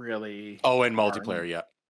really. Oh, and multiplayer, yeah.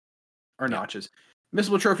 Are notches.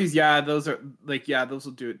 Missable trophies, yeah, those are like, yeah, those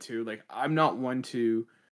will do it too. Like, I'm not one to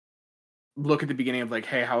look at the beginning of like,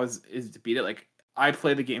 hey, how is to beat it? Like, I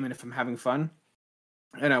play the game, and if I'm having fun,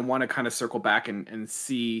 and I want to kind of circle back and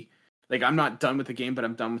see, like, I'm not done with the game, but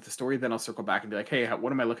I'm done with the story, then I'll circle back and be like, hey,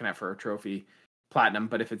 what am I looking at for a trophy? Platinum.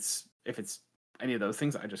 But if it's any of those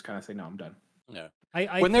things, I just kind of say, no, I'm done. Yeah. I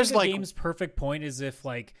think there's a game's perfect point is if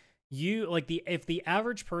like you like if the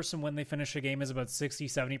average person when they finish a game is about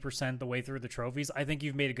 60-70% the way through the trophies, I think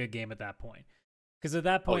you've made a good game at that point. Because at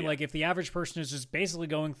that point, like if the average person is just basically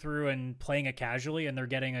going through and playing it casually and they're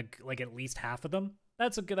getting like at least half of them,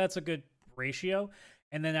 that's a good ratio.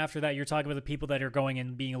 And then after that, you're talking about the people that are going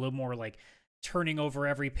and being a little more like turning over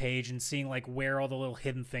every page and seeing like where all the little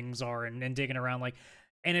hidden things are and digging around like.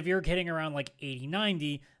 And if you're hitting around like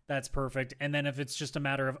 80-90, that's perfect. And then if it's just a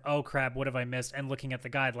matter of, oh crap, what have I missed? And looking at the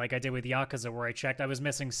guide like I did with Yakuza where I checked, I was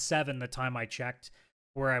missing 7 the time I checked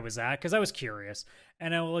where I was at because I was curious.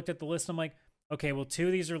 And I looked at the list, I'm like, okay, well 2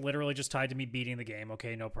 of these are literally just tied to me beating the game.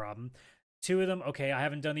 Okay, no problem. 2 of them, okay, I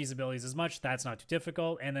haven't done these abilities as much. That's not too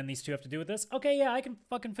difficult. And then these 2 have to do with this. Okay, yeah, I can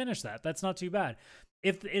fucking finish that. That's not too bad.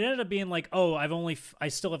 If it ended up being like, oh, I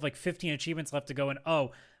still have like 15 achievements left to go and,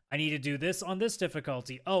 oh, I need to do this on this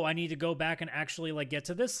difficulty. Oh, I need to go back and actually like get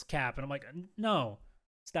to this cap. And I'm like, no,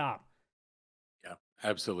 stop. Yeah,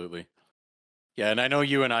 absolutely. Yeah, and I know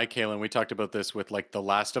you and I, Kaylin, we talked about this with like the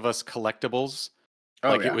Last of Us collectibles. Oh,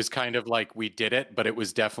 Like yeah. it was kind of like we did it, but it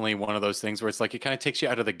was definitely one of those things where it's like it kind of takes you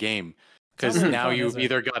out of the game because Sounds like now fun, you've isn't it?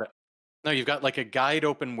 either got no, you've got like a guide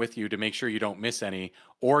open with you to make sure you don't miss any,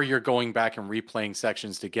 or you're going back and replaying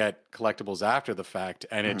sections to get collectibles after the fact,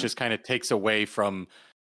 and it Mhm. just kind of takes away from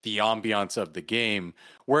the ambiance of the game.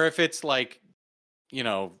 Where if it's like, you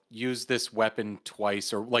know, use this weapon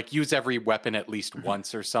twice or like use every weapon at least Mhm.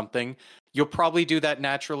 once or something, you'll probably do that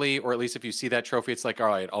naturally. Or at least if you see that trophy, it's like, all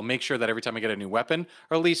right, I'll make sure that every time I get a new weapon,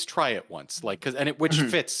 or at least try it once. Like, cause, and it, which Mhm.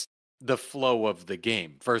 fits the flow of the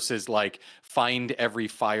game versus like find every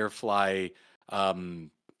Firefly, um,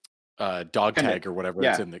 dog Pendant. tag or whatever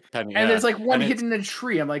it's Yeah. in the pendant. And Yeah. there's like one And it's, hidden in a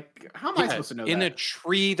tree. I'm like, how am I yeah, supposed to know in a that?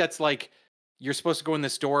 tree that's like you're supposed to go in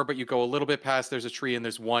this door, but you go a little bit past. There's a tree, and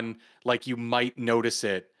there's one like you might notice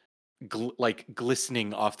it, like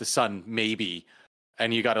glistening off the sun, maybe,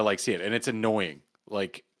 and you got to like see it, and it's annoying.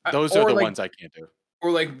 Like those are Or the like ones I can't do.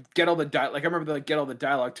 or like get all the like I remember the, like get all the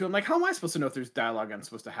dialogue too. I'm like, how am I supposed to know if there's dialogue I'm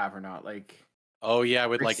supposed to have or not? Oh yeah,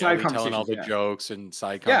 with Like like side Ellie telling all conversations, the yeah. jokes and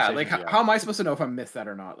side Yeah, like conversations. Yeah, how am I supposed to know if I missed that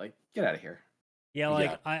or not? Like, get out of here. Yeah, yeah.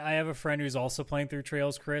 like I have a friend who's also playing through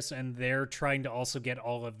Trails, Chris, and they're trying to also get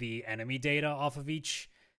all of the enemy data off of Oh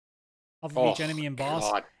each enemy and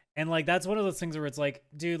boss. God. And like that's one of those things where it's like,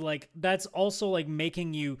 dude, like that's also like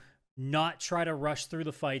making you not try to rush through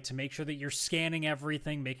the fight to make sure that you're scanning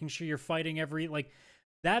everything, making sure you're fighting every like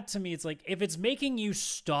that to me it's like if it's making you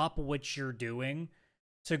stop what you're doing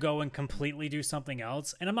to go and completely do something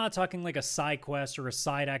else. And I'm not talking like a side quest or a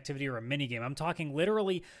side activity or a mini game. I'm talking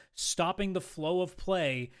literally stopping the flow of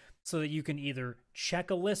play so that you can either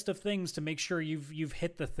check a list of things to make sure you've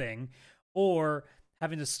hit the thing, or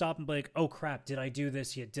having to stop and be like, oh crap, did I do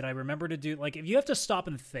this yet? Did I remember to do like if you have to stop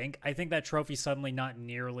and think, I think that trophy's suddenly not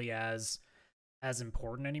nearly as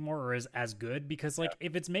important anymore or as good because like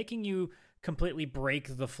if it's making you completely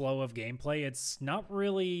break the flow of gameplay, it's not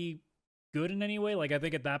really good in any way. Like I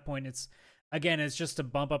think at that point it's just to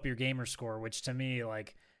bump up your gamer score, which to me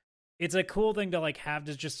like it's a cool thing to like have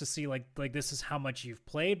to just to see like this is how much you've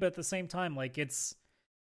played, but at the same time like it's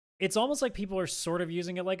almost like people are sort of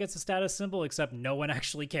using it like it's a status symbol, except no one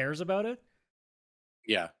actually cares about it.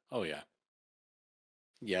 Yeah. Oh yeah.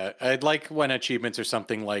 Yeah, I'd like when achievements or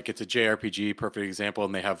something like it's a JRPG, perfect example,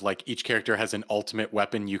 and they have like each character has an ultimate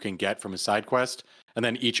weapon you can get from a side quest, and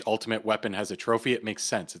then each ultimate weapon has a trophy. It makes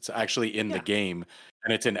sense. It's actually in the Yeah. game,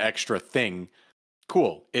 and it's an extra thing.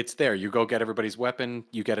 Cool. It's there. You go get everybody's weapon.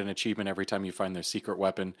 You get an achievement every time you find their secret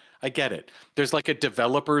weapon. I get it. There's like a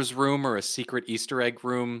developer's room or a secret Easter egg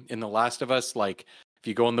room in The Last of Us. Like if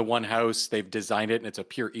you go in the one house, they've designed it and it's a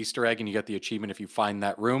pure Easter egg, and you get the achievement if you find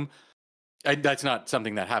that room. That's not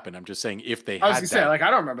something that happened. I'm just saying if they I was had gonna say, that, like, I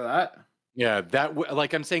don't remember that. yeah,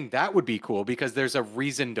 like I'm saying that would be cool because there's a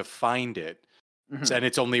reason to find it, Mhm. and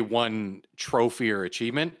it's only one trophy or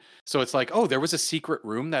achievement. So it's like, oh, there was a secret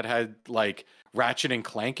room that had like Ratchet and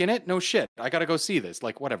Clank in it. No shit, I gotta go see this.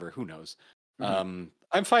 Like whatever, who knows? I'm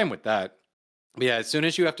fine with that. But yeah, as soon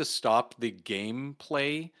as you have to stop the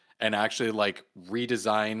gameplay and actually like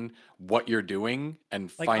redesign what you're doing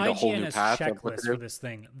and Like find a whole IGN new has path of what checklists to for do. this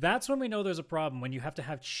thing. That's when we know there's a problem, when you have to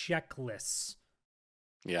have checklists.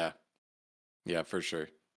 Yeah. Yeah, for sure.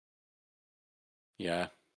 Yeah.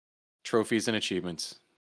 Trophies and achievements.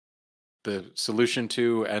 The solution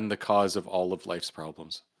to and the cause of all of life's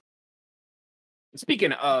problems.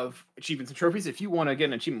 Speaking of achievements and trophies, if you want to get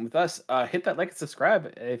an achievement with us, hit that like and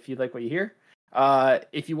subscribe if you like what you hear.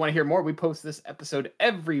 If you want to hear more, we post this episode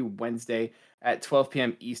every Wednesday at 12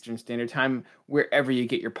 p.m. Eastern Standard Time, wherever you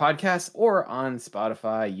get your podcasts or on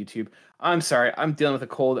Spotify, YouTube. I'm sorry, I'm dealing with a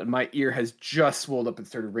cold and my ear has just swelled up and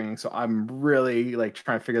started ringing, so I'm really like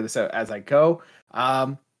trying to figure this out as I go.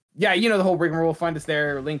 Yeah, you know the whole rigmarole. Find us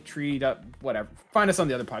there, Linktree, whatever. Find us on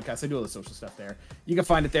the other podcasts. I do all the social stuff there. You can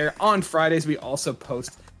find it there. On Fridays, we also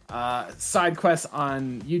post side quests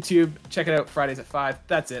on YouTube. Check it out Fridays at 5.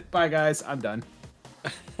 That's it. Bye, guys. I'm done.